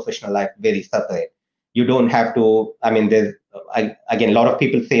personal and professional life very separate. You don't have to. I mean, again, a lot of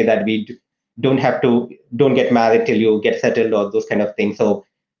people say that we don't get married till you get settled or those kind of things. So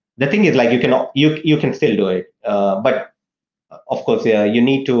the thing is, like, you can still do it, but of course, you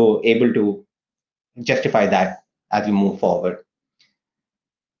need to able to justify that as you move forward.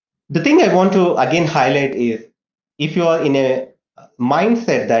 The thing I want to again highlight is, if you are in a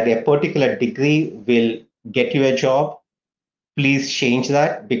mindset that a particular degree will get you a job, please change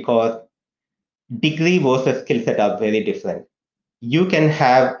that, because degree versus skill set are very different. You can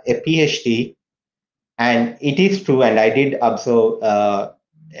have a PhD, and it is true, and I did observe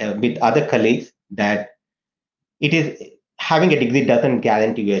with other colleagues that having a degree doesn't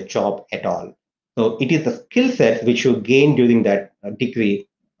guarantee you a job at all. So it is the skill set which you gain during that degree,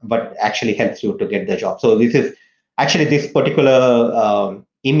 but actually helps you to get the job. So this particular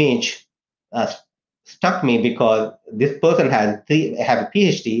image struck me because this person have a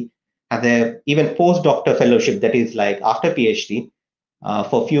PhD, has a even postdoctoral fellowship, that is like after PhD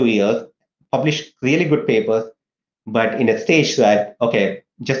for a few years, published really good papers, but in a stage that, okay,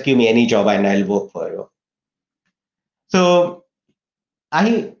 just give me any job and I'll work for you. So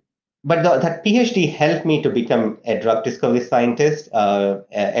I, but that PhD helped me to become a drug discovery scientist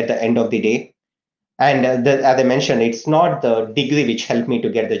at the end of the day. And as I mentioned, it's not the degree which helped me to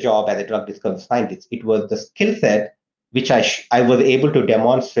get the job as a drug discovery scientist. It was the skill set which I was able to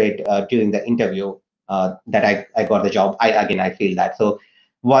demonstrate during the interview that I got the job. I feel that. So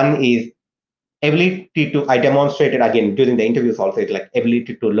one is ability to, I demonstrated again during the interviews also, it's like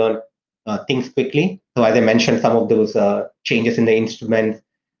ability to learn things quickly. So as I mentioned, some of those changes in the instruments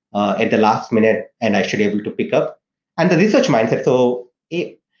at the last minute, and I should be able to pick up. And the research mindset. So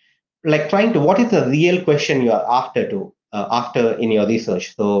like trying to, what is the real question you are after in your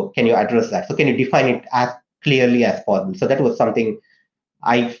research? So can you address that? So can you define it as clearly as possible? So that was something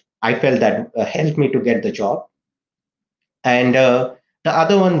I felt that helped me to get the job. And the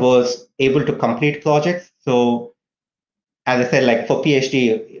other one was able to complete projects. So as I said, like for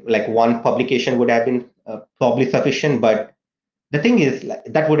PhD, like one publication would have been probably sufficient. But the thing is, like,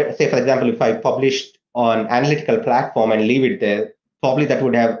 that would say, for example, if I published on analytical platform and leave it there, probably that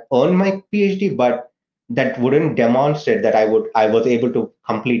would have earned my PhD, but that wouldn't demonstrate that I was able to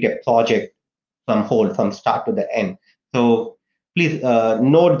complete a project from start to the end. So please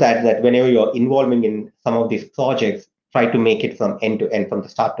note that whenever you're involving in some of these projects, try to make it from end to end, from the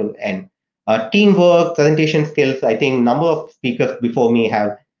start to end. Teamwork, presentation skills, I think number of speakers before me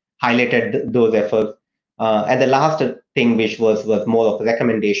have highlighted those efforts. And the last thing, which was more of a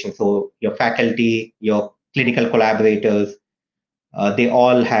recommendation. So your faculty, your clinical collaborators, they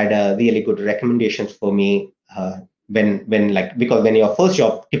all had really good recommendations for me when like, because when your first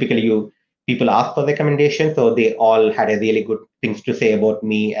job, typically people ask for recommendations, so they all had a really good things to say about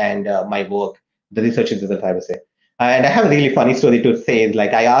me and my work, the research results, I would say. And I have a really funny story to say. Is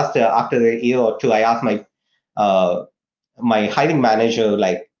like I asked after a year or two, I asked uh, my hiring manager,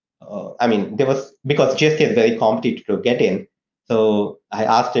 like, I mean, there was, because GSK is very competitive to get in. So I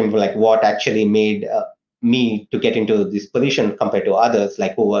asked him like what actually made me to get into this position compared to others,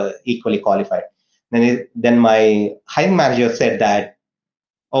 like who were equally qualified. Then my hiring manager said that,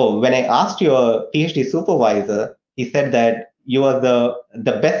 oh, when I asked your PhD supervisor, he said that you are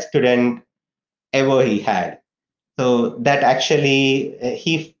the best student ever he had. So that actually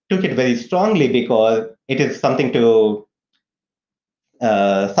he took it very strongly, because it is something to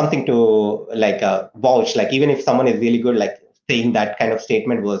like vouch. Like even if someone is really good, like saying that kind of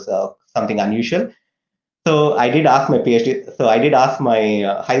statement was something unusual. So I did ask my PhD. So I did ask my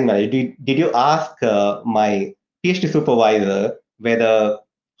hiring manager, did you ask my PhD supervisor whether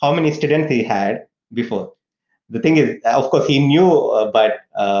how many students he had before? The thing is, of course, he knew, but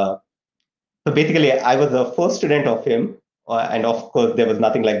so basically, I was the first student of him, and of course, there was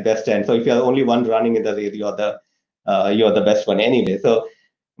nothing like best end. So if you're the only one running in the race, you're the best one anyway. So,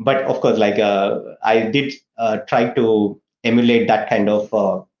 but of course, like I did try to emulate that kind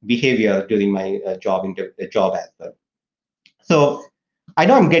of behavior during my job as well. So I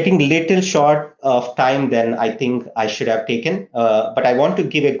know I'm getting little short of time than I think I should have taken, but I want to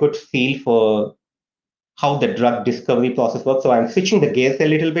give a good feel for how the drug discovery process works. So I'm switching the gears a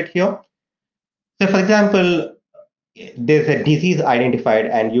little bit here. So, for example, there's a disease identified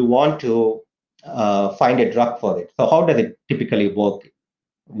and you want to find a drug for it. So, how does it typically work?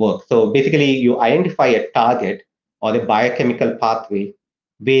 So, basically, you identify a target or a biochemical pathway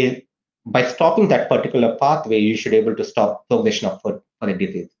where, by stopping that particular pathway, you should be able to stop progression for a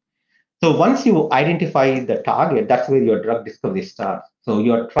disease. So once you identify the target, that's where your drug discovery starts. So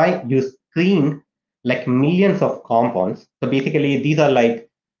you screen like millions of compounds. So basically, these are like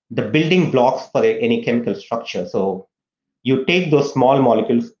the building blocks for any chemical structure. So you take those small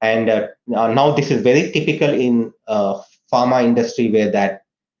molecules, and now this is very typical in pharma industry, where that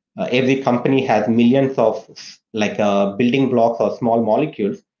every company has millions of like building blocks or small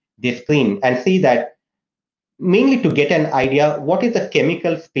molecules. They screen and see that, mainly to get an idea what is the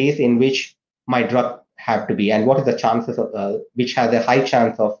chemical space in which my drug have to be, and what is the chances of which has a high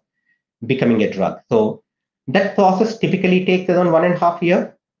chance of becoming a drug. So that process typically takes around 1.5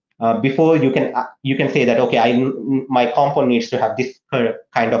 years before you can say that, okay, my compound needs to have this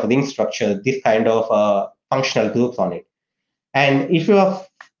kind of ring structure, this kind of functional groups on it. And if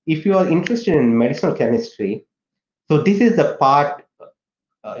you are interested in medicinal chemistry, so this is the part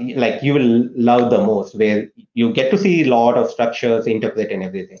like you will love the most, where you get to see a lot of structures, interpret and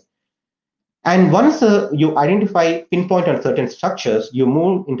everything. And once you identify, pinpoint on certain structures, you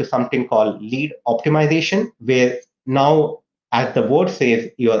move into something called lead optimization, where now, as the word says,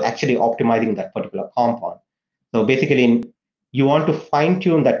 you are actually optimizing that particular compound. So basically, you want to fine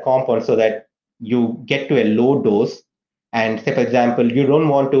tune that compound so that you get to a low dose. And say, for example, you don't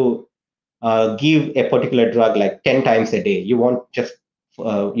want to give a particular drug like 10 times a day. You want just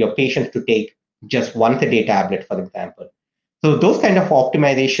your patients to take just once a day tablet, for example. So those kind of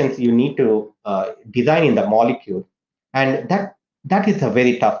optimizations you need to design in the molecule, and that is a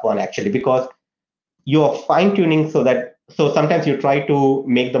very tough one actually, because you're fine tuning so sometimes you try to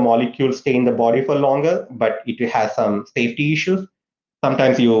make the molecule stay in the body for longer, but it has some safety issues.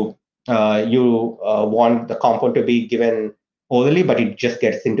 Sometimes you want the compound to be given orally, but it just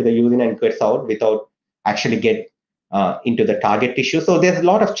gets into the urine and gets out without actually get into the target tissue. So there's a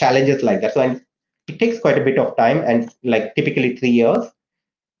lot of challenges like that. So and it takes quite a bit of time, and like typically 3 years.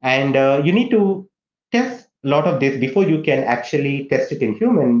 And you need to test a lot of this before you can actually test it in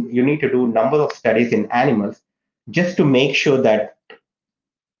human. You need to do number of studies in animals just to make sure that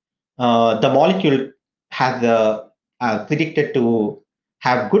the molecule has predicted to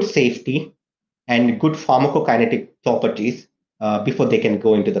have good safety and good pharmacokinetic properties before they can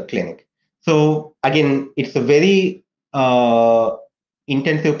go into the clinic. So again, it's a very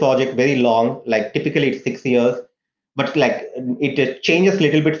intensive project, very long, like typically it's 6 years, but like it changes a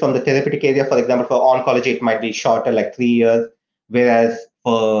little bit from the therapeutic area. For example, for oncology, it might be shorter, like 3 years, whereas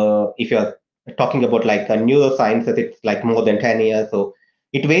for if you're talking about like a neurosciences, it's like more than 10 years. So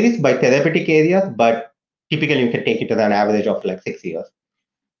it varies by therapeutic areas, but typically you can take it to an average of like 6 years.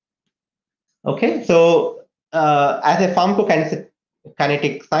 Okay, so as a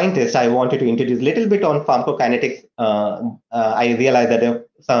pharmacokinetic scientist, I wanted to introduce a little bit on pharmacokinetics. I realize that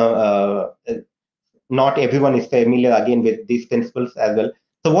not everyone is familiar again with these principles as well.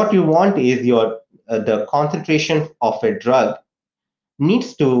 So what you want is your the concentration of a drug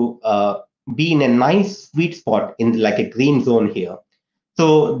needs to be in a nice sweet spot in like a green zone here.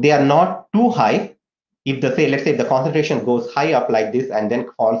 So they are not too high. If the say, let's say if the concentration goes high up like this and then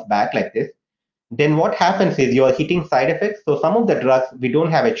falls back like this, then what happens is you are hitting side effects. So some of the drugs, we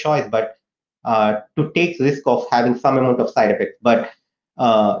don't have a choice but to take risk of having some amount of side effects. But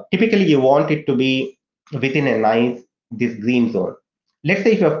typically you want it to be within a nice, this green zone. Let's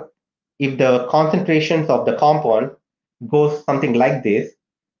say if the concentrations of the compound goes something like this,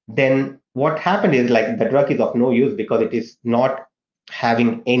 then what happened is like the drug is of no use because it is not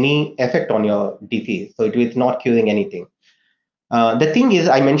having any effect on your disease. So it is not curing anything. The thing is,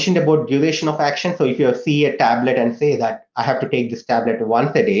 I mentioned about duration of action. So if you see a tablet and say that I have to take this tablet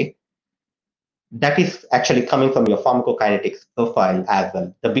once a day, that is actually coming from your pharmacokinetics profile as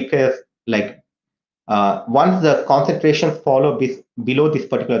well. Because like once the concentrations follow below this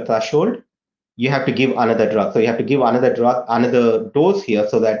particular threshold, you have to give another drug. So you have to give another drug, another dose here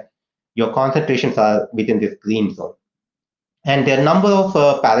so that your concentrations are within this green zone. And there are a number of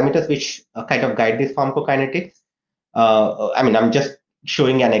parameters which kind of guide this pharmacokinetics. I mean, I'm just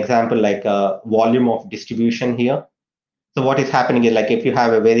showing an example like volume of distribution here. So what is happening is like if you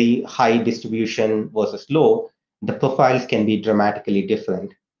have a very high distribution versus low, the profiles can be dramatically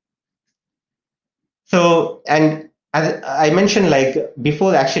different. So, and as I mentioned, like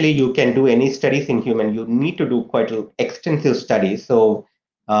before actually you can do any studies in human, you need to do quite extensive studies. So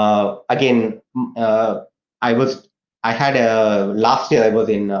again, last year I was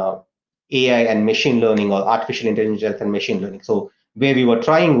in AI and machine learning or artificial intelligence and machine learning. So where we were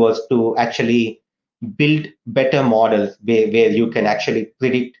trying was to actually build better models where you can actually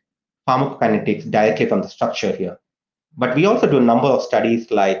predict pharmacokinetics directly from the structure here. But we also do a number of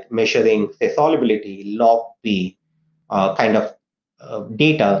studies like measuring, say, solubility, log P, kind of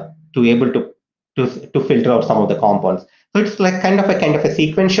data to able to filter out some of the compounds. So it's like kind of a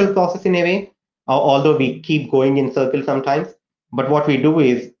sequential process in a way, although we keep going in circles sometimes. But what we do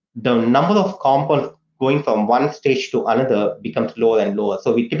is the number of compounds going from one stage to another becomes lower and lower.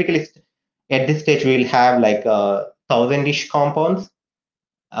 So we typically at this stage we'll have like 1,000-ish compounds.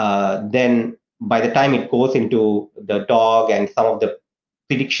 Then by the time it goes into the dog and some of the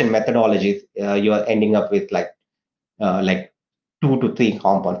prediction methodologies, you are ending up with like 2 to 3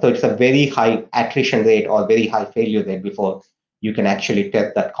 compounds. So it's a very high attrition rate or very high failure rate before you can actually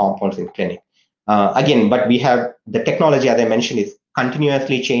test that compounds in clinic. Again, but we have the technology, as I mentioned, is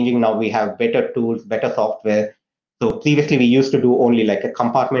continuously changing. Now we have better tools, better software. So previously we used to do only like a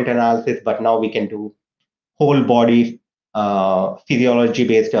compartment analysis, but now we can do whole body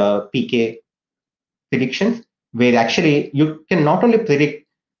physiology-based PK predictions, where actually you can not only predict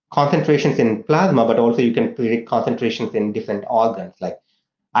concentrations in plasma, but also you can predict concentrations in different organs. Like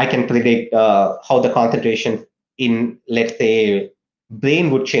I can predict how the concentrations in, let's say,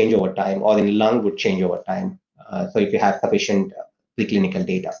 brain would change over time or in lung would change over time. So if you have sufficient preclinical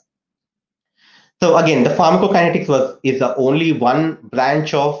data. So again, the pharmacokinetics is the only one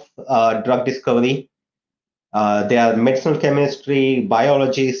branch of drug discovery There are medicinal chemistry,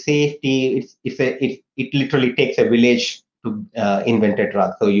 biology, safety. It literally takes a village to invent a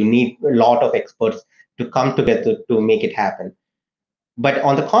drug. So you need a lot of experts to come together to make it happen. But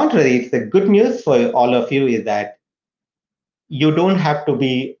on the contrary, the good news for all of you is that you don't have to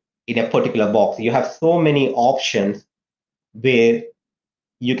be in a particular box. You have so many options where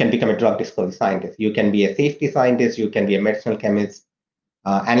you can become a drug discovery scientist. You can be a safety scientist. You can be a medicinal chemist,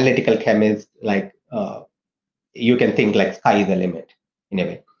 analytical chemist. Like you can think like sky is the limit in a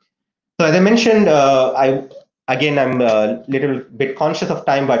way. So as I mentioned, I'm a little bit conscious of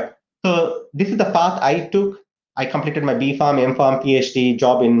time, but so this is the path I took. I completed my B Pharm, M Pharm, PhD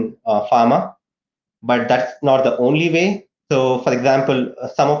job in pharma, but that's not the only way. So, for example,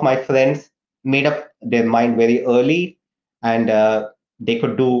 some of my friends made up their mind very early, and they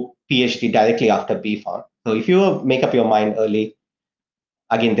could do PhD directly after B Pharm. So, if you make up your mind early,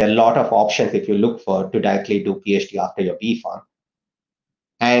 again, there are a lot of options if you look for to directly do PhD after your B Pharm.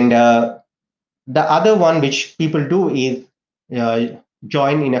 And the other one which people do is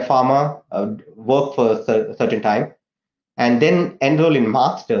join in a pharma, work for a certain time, and then enroll in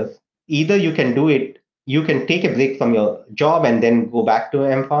masters. Either you can do it, you can take a break from your job and then go back to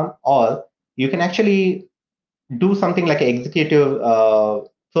MPharm, or you can actually do something like an executive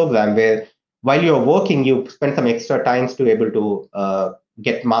program where while you're working, you spend some extra times to able to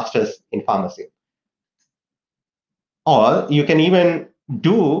get masters in pharmacy. Or you can even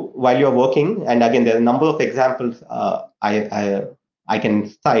do while you're working, and again, there are a number of examples I can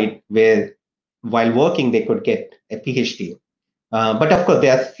cite where while working they could get a PhD. But of course,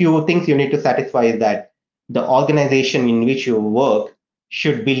 there are few things you need to satisfy is that the organization in which you work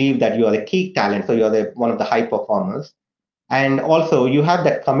should believe that you are a key talent, so you're one of the high performers, and also you have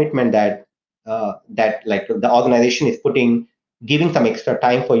that commitment that that like the organization is giving some extra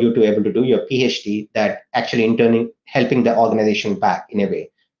time for you to able to do your PhD, that actually in turn helping the organization back in a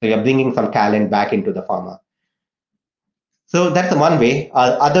way. So you're bringing some talent back into the pharma. So that's one way.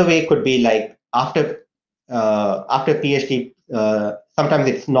 Other way could be like after PhD, sometimes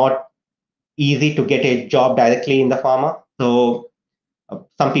it's not easy to get a job directly in the pharma. So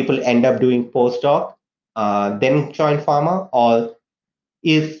some people end up doing postdoc, then join pharma, or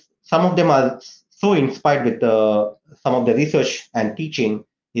if some of them are so inspired with some of the research and teaching,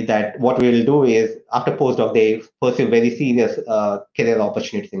 is that what we will do is after postdoc they pursue very serious career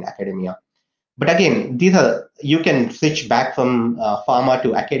opportunities in academia. But again, these are you can switch back from pharma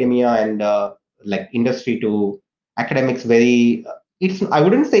to academia and like industry to academics very it's I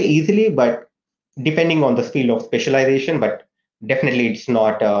wouldn't say easily, but depending on the field of specialization, but definitely it's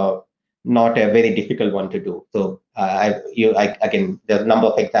not a very difficult one to do. So again, there's a number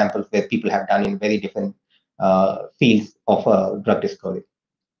of examples where people have done in very different fields of drug discovery.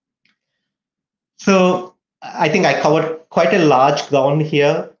 So I think I covered quite a large ground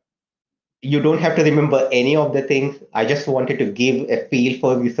here. You don't have to remember any of the things. I just wanted to give a feel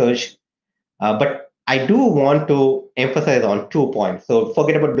for research. But I do want to emphasize on 2 points. So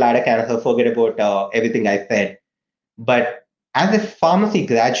forget about bladder cancer, forget about everything I said. But as a pharmacy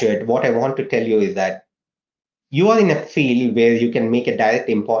graduate, what I want to tell you is that you are in a field where you can make a direct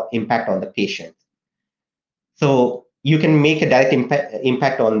impact on the patient. So you can make a direct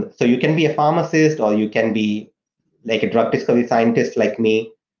impact on, so you can be a pharmacist, or you can be like a drug discovery scientist like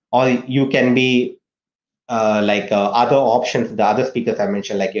me, or you can be other options, the other speakers I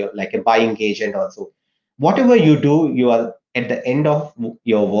mentioned, like a buying agent also. Whatever you do, you are at the end of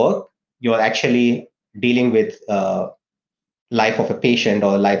your work, you are actually dealing with life of a patient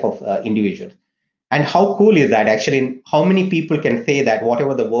or life of individuals. And how cool is that? Actually, how many people can say that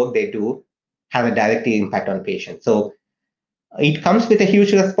whatever the work they do has a direct impact on patients? So it comes with a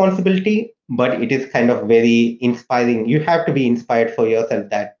huge responsibility, but it is kind of very inspiring. You have to be inspired for yourself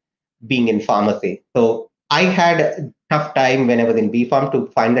that being in pharmacy. So I had a tough time when I was in B Pharm to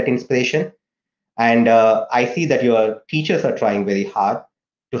find that inspiration. And I see that your teachers are trying very hard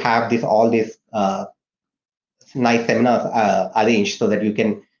to have all these nice seminars arranged so that you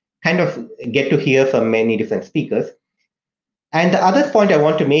can kind of get to hear from many different speakers. And the other point I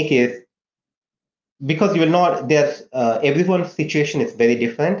want to make is because you will not, there's everyone's situation is very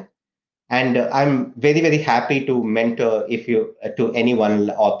different. And I'm very, very happy to mentor if you to anyone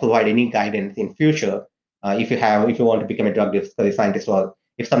or provide any guidance in future. If you want to become a drug discovery scientist, or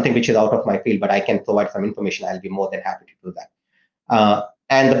if something which is out of my field, but I can provide some information, I'll be more than happy to do that.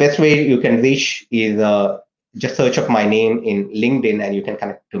 And the best way you can reach is just search up my name in LinkedIn, and you can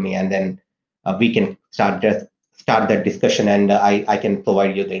connect to me, and then we can start that discussion, and I can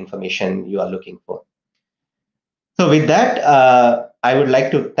provide you the information you are looking for. So with that, I would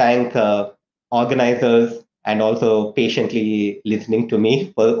like to thank organizers and also patiently listening to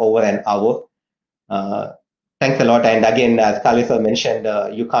me for over an hour. Thanks a lot. And again, as Kalisa mentioned,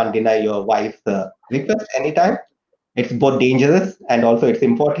 you can't deny your wife's request anytime. It's both dangerous and also it's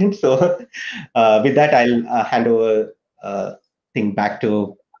important. So with that, I'll hand over thing back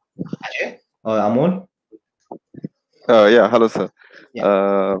to Ajay or Amol. Yeah, hello, sir. Yeah.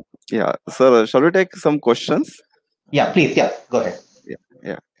 Uh, yeah, sir, shall we take some questions? Yeah, please. Yeah, go ahead.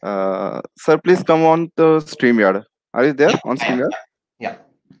 Yeah, yeah. Sir, please come on the StreamYard. Are you there Yeah, on I am. StreamYard? Yeah.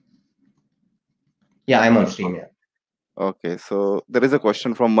 Yeah, I'm on stream. Yeah. Okay, so there is a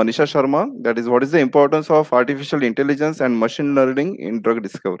question from Manisha Sharma. That is, what is the importance of artificial intelligence and machine learning in drug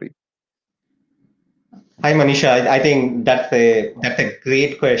discovery? Hi, Manisha. I think that's a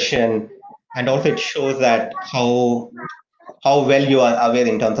great question, and also it shows that how well you are aware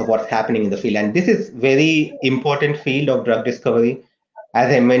in terms of what's happening in the field. And this is very important field of drug discovery.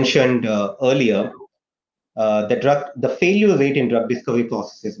 As I mentioned earlier, the failure rate in drug discovery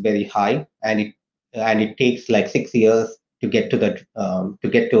process is very high, and it takes like 6 years to get to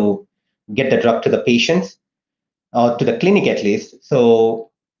get the drug to the patients or to the clinic at least. So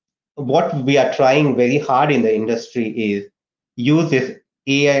what we are trying very hard in the industry is use this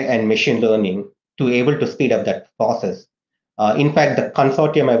AI and machine learning to able to speed up that process. In fact, the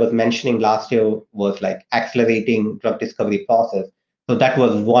consortium I was mentioning last year was like accelerating drug discovery process. So that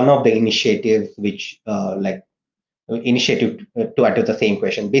was one of the initiatives which initiative to address the same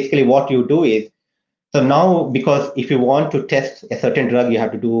question. Basically, what you do is, so now, because if you want to test a certain drug, you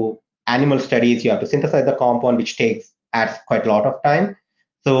have to do animal studies, you have to synthesize the compound, which adds quite a lot of time.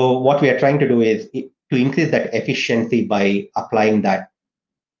 So what we are trying to do is to increase that efficiency by applying that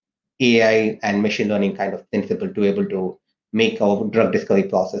AI and machine learning kind of principle to able to make our drug discovery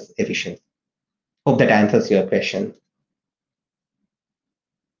process efficient. Hope that answers your question.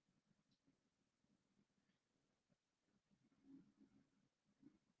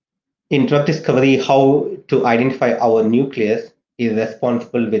 In drug discovery, how to identify our nucleus is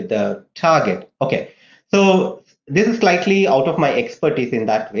responsible with the target. Okay, so this is slightly out of my expertise in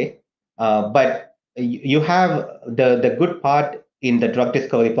that way, but you have the good part in the drug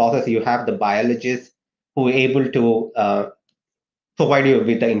discovery process. You have the biologists who are able to provide you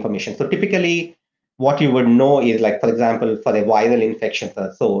with the information. So typically, what you would know is like, for example, for a viral infection,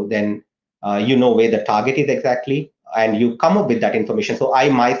 so then you know where the target is exactly, and you come up with that information. So I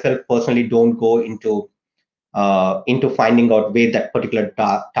myself personally don't go into finding out where that particular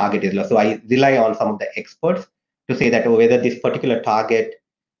target is. So I rely on some of the experts to say that whether this particular target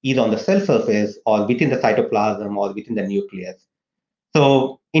is on the cell surface or within the cytoplasm or within the nucleus.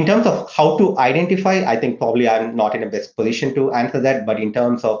 So in terms of how to identify, I think probably I'm not in a best position to answer that. But in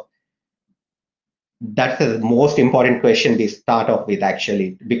terms of that's the most important question we start off with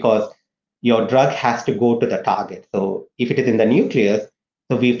actually, because your drug has to go to the target. So if it is in the nucleus,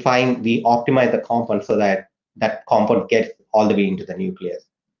 so we optimize the compound so that that compound gets all the way into the nucleus.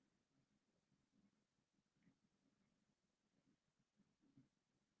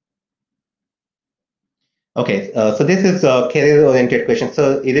 Okay, so this is a career-oriented question.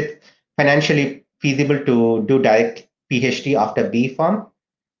 So is it financially feasible to do direct PhD after B Pharm,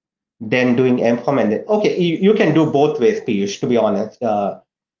 then doing M Pharm, and then okay, you can do both ways, Piyush, to be honest.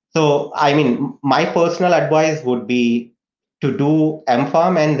 So I mean, my personal advice would be to do M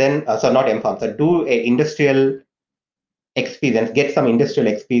Pharm and then so not M Pharm, so do a industrial experience, get some industrial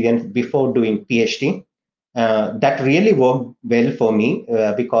experience before doing PhD. That really worked well for me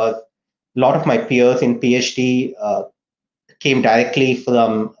because a lot of my peers in PhD came directly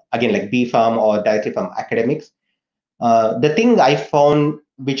from, again, like B Pharm or directly from academics. The thing I found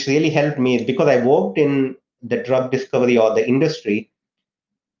which really helped me is because I worked in the drug discovery or the industry,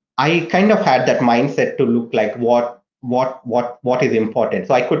 I kind of had that mindset to look like what is important.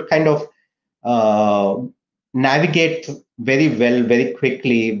 So I could kind of uh, navigate very well, very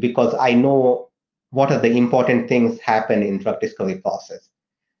quickly, because I know what are the important things happen in drug discovery process.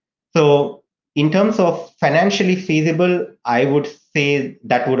 So in terms of financially feasible, I would say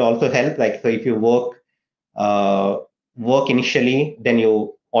that would also help. Like, so if you uh, work initially, then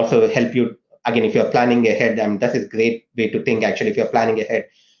you also help you again if you're planning ahead. And that is great way to think actually. If you're planning ahead,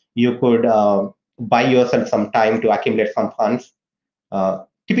 you could buy yourself some time to accumulate some funds.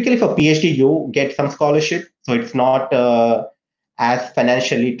 Typically for PhD, you get some scholarship, so it's not as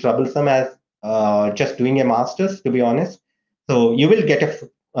financially troublesome as just doing a master's, to be honest. So you will get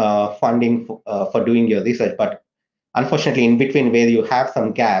a funding for doing your research, but unfortunately, in between where you have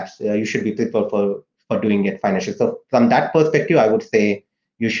some gaps, you should be prepared for doing it financially. So from that perspective, I would say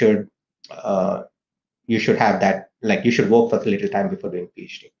you should uh, you should have that, like you should work for a little time before doing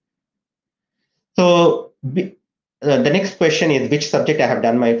PhD. So the next question is which subject I have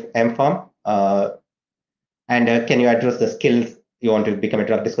done my MPharm, and can you address the skills you want to become a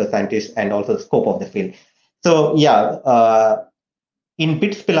drug discovery scientist and also the scope of the field. So yeah, in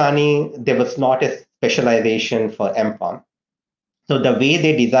BITS Pilani, there was not a specialization for MPharm. So the way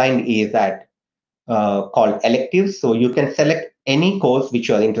they designed is that called electives. So you can select any course which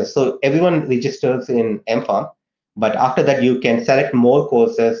you are interested. So everyone registers in MPharm, but after that you can select more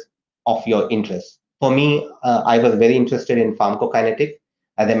courses of your interest. For me, I was very interested in pharmacokinetics,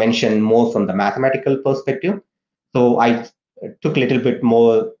 as I mentioned, more from the mathematical perspective. So I took a little bit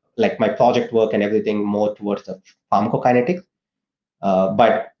more like my project work and everything more towards the pharmacokinetics.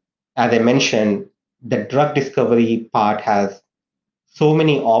 But as I mentioned, the drug discovery part has so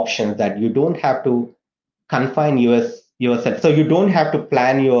many options that you don't have to confine yourself. So you don't have to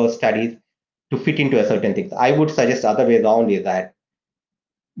plan your studies to fit into a certain thing. I would suggest the other way around is that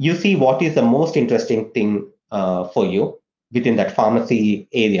you see what is the most interesting thing for you within that pharmacy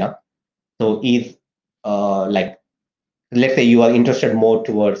area. So is like, let's say you are interested more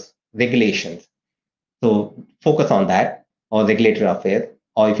towards regulations. So focus on that or regulatory affairs.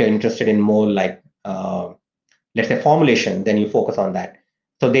 Or if you're interested in more like, let's say formulation, then you focus on that.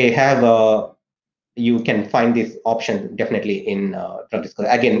 So they have you can find this option definitely in drug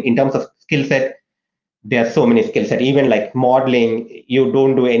discovery. Again, in terms of skill set, there are so many skill set. Even like modeling, you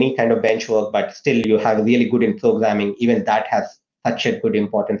don't do any kind of bench work, but still you have really good in programming. Even that has such a good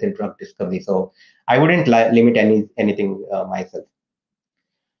importance in drug discovery. So I wouldn't limit anything myself.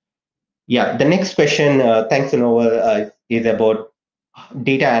 Yeah, the next question, thanks Nova, is about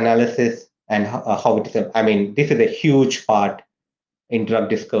data analysis and how it is. I mean, this is a huge part in drug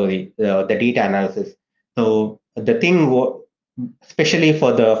discovery, the data analysis. So the thing, especially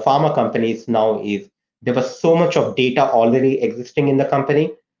for the pharma companies now, is there was so much of data already existing in the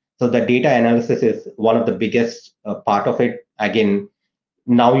company. So the data analysis is one of the biggest part of it. Again,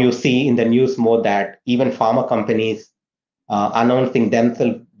 now you see in the news more that even pharma companies announcing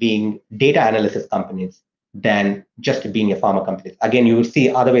themselves being data analysis companies than just being a pharma company. Again, you will see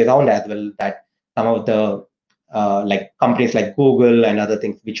other way around as well, that some of the like companies like Google and other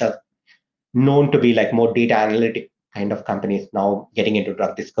things, which are known to be like more data analytic kind of companies, now getting into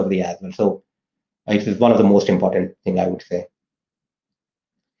drug discovery as well. So it is one of the most important thing, I would say.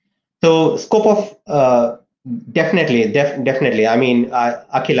 So scope of definitely. I mean,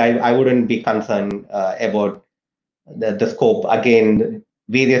 Akhil, I wouldn't be concerned about the scope. Again,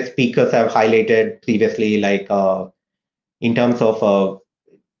 various speakers have highlighted previously, like in terms of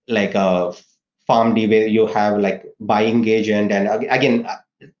like farm D, where you have like buying agent, and again,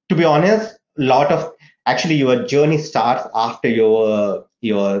 to be honest, lot of actually your journey starts after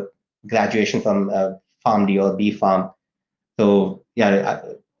your graduation from farm D or B farm. So yeah,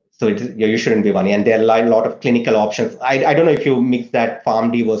 so you shouldn't be worrying. And there are a lot of clinical options. I don't know if you mix that farm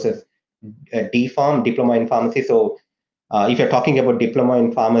D versus D farm, diploma in pharmacy. So if you're talking about diploma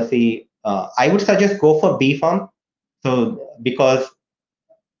in pharmacy, I would suggest go for B farm. So because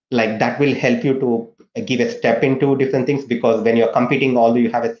like that will help you to give a step into different things, because when you're competing, although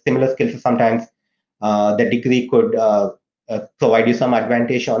you have a similar skill, sometimes the degree could provide you some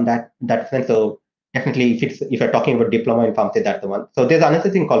advantage on that sense. So definitely, if you're talking about diploma in pharmacy, that's the one. So there's another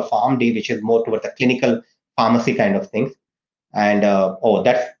thing called PharmD, which is more towards the clinical pharmacy kind of things. And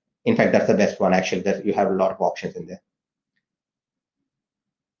that's in fact that's the best one actually. That you have a lot of options in there.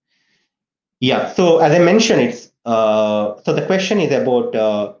 Yeah. So as I mentioned, it's so the question is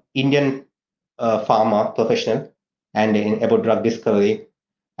about Indian pharma professional and about drug discovery.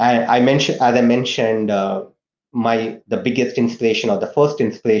 And I mentioned, as I mentioned, the biggest inspiration or the first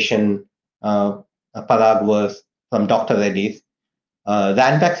inspiration, Parag, was from Dr. Reddy's.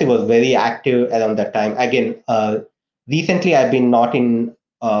 Ranbaxy was very active around that time. Again, recently I've been not in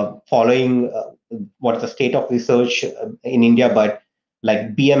following what's the state of research in India, but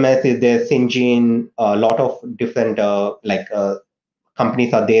like BMS is there, Syngene, a lot of different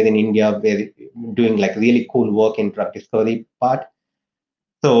companies are there in India where doing like really cool work in drug discovery part.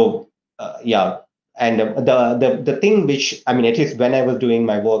 So yeah, and the thing which, I mean, at least when I was doing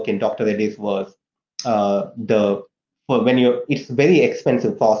my work in Dr. Reddy's, was the for when you it's very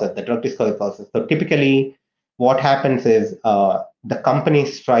expensive process, the drug discovery process. So typically, what happens is the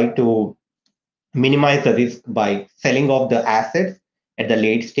companies try to minimize the risk by selling off the assets at the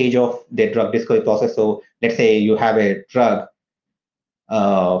late stage of their drug discovery process. So let's say you have a drug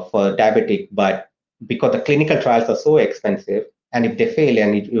for diabetic, but because the clinical trials are so expensive, and if they fail,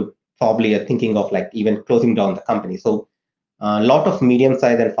 and you probably are thinking of like even closing down the company. So a lot of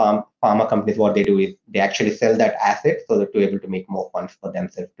medium-sized and pharma companies, what they do is they actually sell that asset so that to able to make more funds for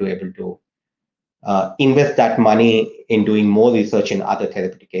themselves, to able to invest that money in doing more research in other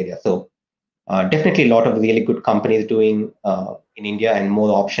therapeutic areas. So definitely a lot of really good companies doing in India, and more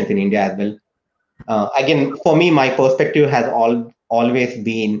options in India as well. Again, for me, my perspective has always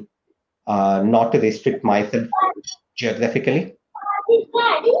been not to restrict myself geographically.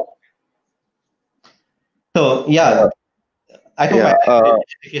 So yeah, I hope Yeah.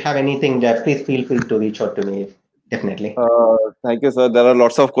 if you have anything, Jeff, please feel free to reach out to me. Definitely. Thank you, sir. There are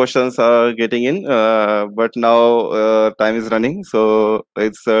lots of questions getting in, but now time is running, so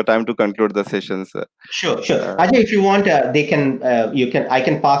it's time to conclude the session, sir. Sure. Ajay, if you want, they can, I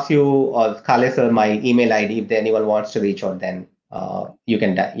can pass you or Kale sir my email ID if anyone wants to reach out. Then you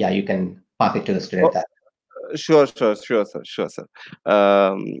can, you can pass it to the student. Sure, sure, sir.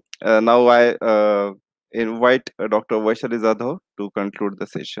 Now I invite Dr. Vaishali Jadhav to conclude the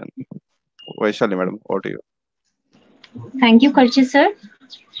session. Vaishali, madam, over to you. Thank you, Karchi sir.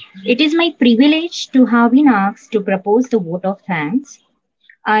 It is my privilege to have been asked to propose the vote of thanks.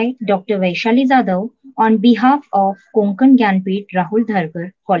 I, Dr. Vaishali Jadhav, on behalf of Konkan Gyanpit Rahul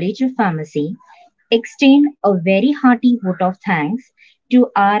Dharkar College of Pharmacy, extend a very hearty vote of thanks to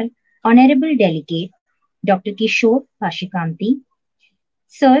our Honorable Delegate, Dr. Kishore Pasikanti.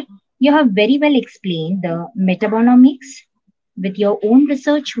 Sir, you have very well explained the metabolomics with your own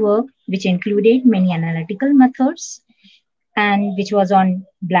research work, which included many analytical methods and which was on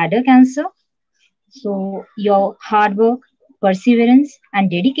bladder cancer. So, your hard work, perseverance, and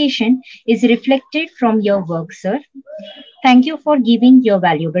dedication is reflected from your work, sir. Thank you for giving your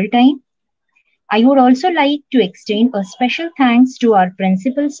valuable time. I would also like to extend a special thanks to our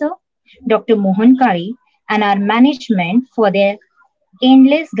principal, sir, Dr. Mohan Kari, and our management for their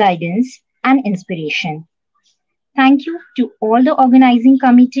endless guidance and inspiration. Thank you to all the organizing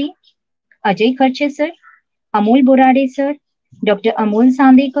committee, Ajay Kharche sir, Amol Borade sir, Dr. Amol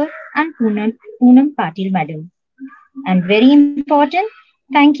Sandekar, and Poonam Patil madam. And very important,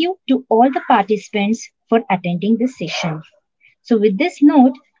 thank you to all the participants for attending this session. So with this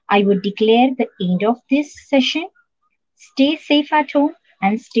note, I would declare the end of this session. Stay safe at home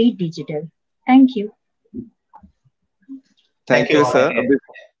and stay digital. Thank you. Thank Thank you you, all sir. again.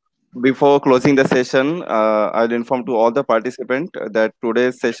 Before closing the session, I'll inform to all the participants that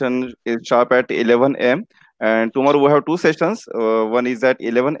today's session is sharp at 11 a.m. and tomorrow we have two sessions. One is at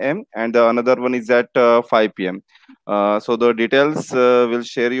 11 a.m. and the another one is at 5 p.m. So the details will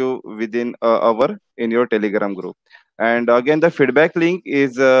share you within an hour in your Telegram group. And again, the feedback link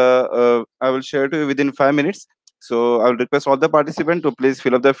is I will share to you within 5 minutes. So I will request all the participants to please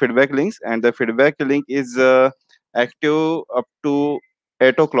fill up the feedback links, and the feedback link is active up to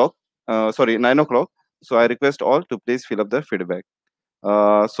 8 o'clock. Sorry, 9 o'clock. So I request all to please fill up the feedback.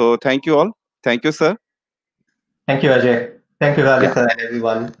 So thank you all. Thank you, sir. Thank you, Ajay. Thank you, Gali Yeah. sir, and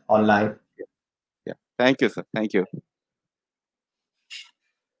everyone online. Yeah. Thank you, sir. Thank you.